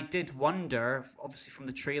 And I did wonder, obviously from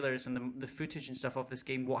the trailers and the footage and stuff of this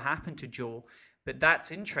game, what happened to Joel. But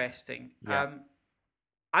that's interesting. Yeah.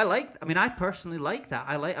 I personally like that.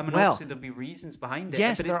 Obviously there'll be reasons behind it.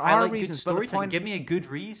 Yes, but there I are like reasons. Good storytelling. Give me a good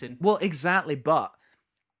reason. Well, exactly. But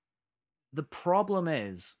the problem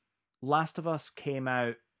is, Last of Us came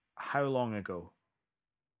out how long ago?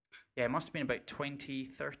 Yeah, it must have been about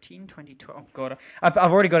 2013, 2012. Oh God, I've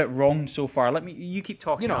already got it wrong so far. You keep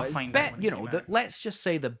talking. I'll find out. Let's just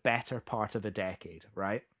say the better part of a decade,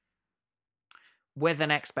 right? With an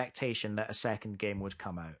expectation that a second game would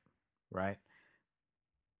come out, right?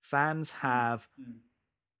 Fans have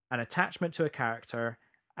an attachment to a character,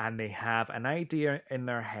 and they have an idea in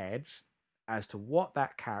their heads as to what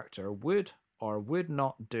that character would or would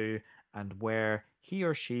not do and where he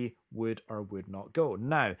or she would or would not go.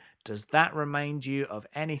 Now, does that remind you of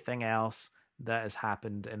anything else that has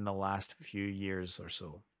happened in the last few years or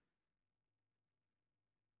so?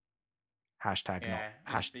 Hashtag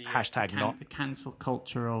not. The cancel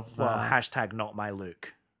culture of. Hashtag not my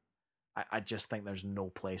Luke. I just think there's no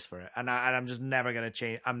place for it, and I'm just never gonna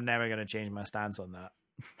change. I'm never gonna change my stance on that.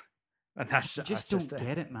 And you just don't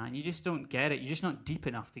get it, man. You just don't get it. You're just not deep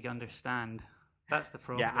enough to understand. That's the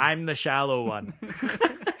problem. Yeah, I'm the shallow one.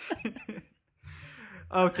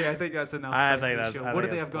 Okay, I think that's enough. I think that's. What do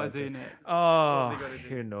they have got to do next? Oh, What have they got to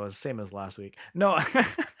do? who knows? Same as last week. No.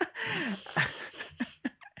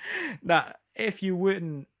 Now, if you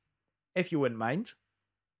wouldn't mind,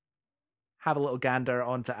 have a little gander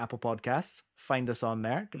onto Apple Podcasts. Find us on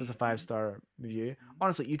there. Give us a 5-star review.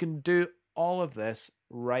 Honestly, you can do all of this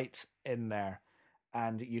right in there.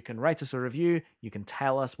 And you can write us a review. You can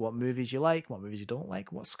tell us what movies you like, what movies you don't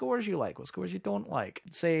like, what scores you like, what scores you don't like.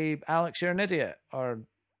 Say, Alex, you're an idiot. Or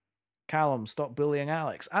Callum, stop bullying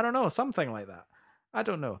Alex. I don't know, something like that. I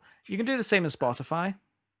don't know. You can do the same as Spotify.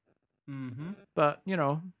 Mm-hmm. But,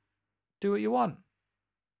 do what you want.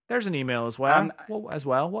 There's an email as well.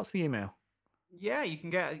 What's the email? Yeah, you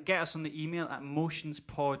can get us on the email at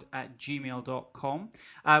motionspod@gmail.com,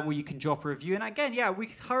 where you can drop a review. And again, yeah, we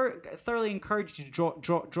thoroughly encourage you to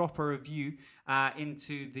drop a review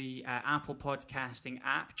into the Apple Podcasting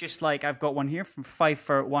app. Just like I've got one here from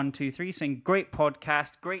 5for123 saying, "Great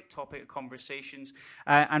podcast, great topic of conversations,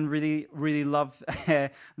 and really, really love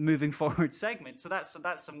moving forward segment." So that's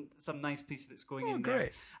some nice piece that's going in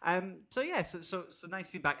great. there. So nice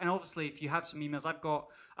feedback. And obviously, if you have some emails, I've got.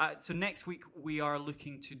 So next week we are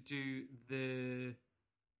looking to do the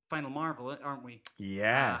Final Marvel, aren't we?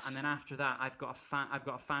 Yes. And then after that, I've got a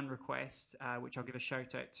fan request, which I'll give a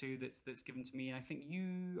shout out to. That's given to me, and I think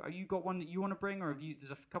you got one that you want to bring, or there's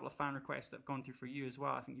a couple of fan requests that have gone through for you as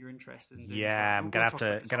well. I think you're interested in doing. Yeah, well. I'm gonna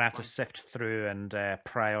have to sift through and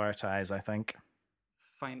prioritize. I think.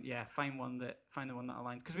 Find the one that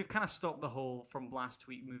aligns, because we've kind of stopped the whole from last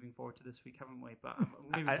week moving forward to this week, haven't we? But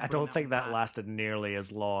maybe I don't think that lasted nearly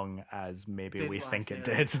as long as maybe we think it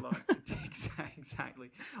did.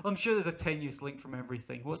 Exactly. Well, I'm sure there's a tenuous link from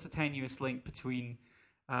everything. What's the tenuous link between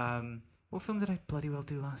what film did I bloody well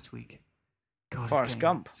do last week? God, Forrest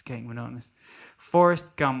Gump. It's getting monotonous.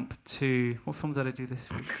 Forrest Gump to what film did I do this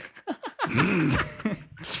week?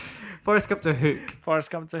 Forrest Gump to Hook.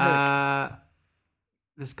 Forrest Gump to Hook.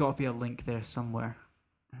 There's got to be a link there somewhere.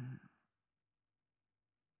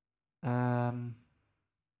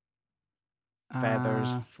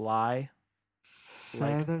 Feathers fly.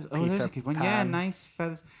 Feathers. Like There's a good one. Pan. Yeah, nice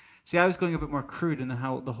feathers. See, I was going a bit more crude in the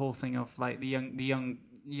whole thing of like the young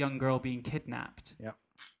girl being kidnapped. Yep.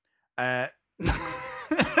 That is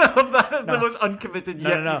the most uncommitted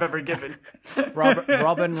you've ever given.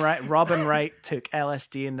 Robin Wright took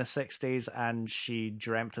LSD in the 60s and she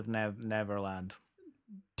dreamt of Neverland.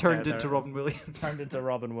 Turned into Robin Williams. Turned into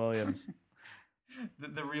Robin Williams.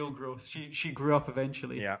 the real growth. She grew up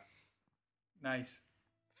eventually. Yeah. Nice.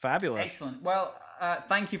 Fabulous. Excellent. Well,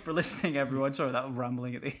 thank you for listening, everyone. Sorry, that was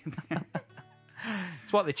rambling at the end.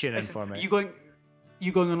 It's what they tune in for, mate. You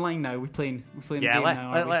going online now? We're playing the game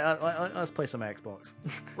now. Let's play some Xbox.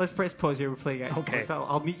 Let's press pause here. We're playing Xbox. Okay.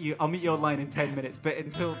 I'll meet you online in 10 minutes. But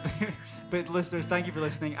listeners, thank you for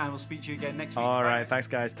listening, and we'll speak to you again next week. All right. Thanks,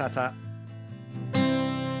 guys. Ta-ta.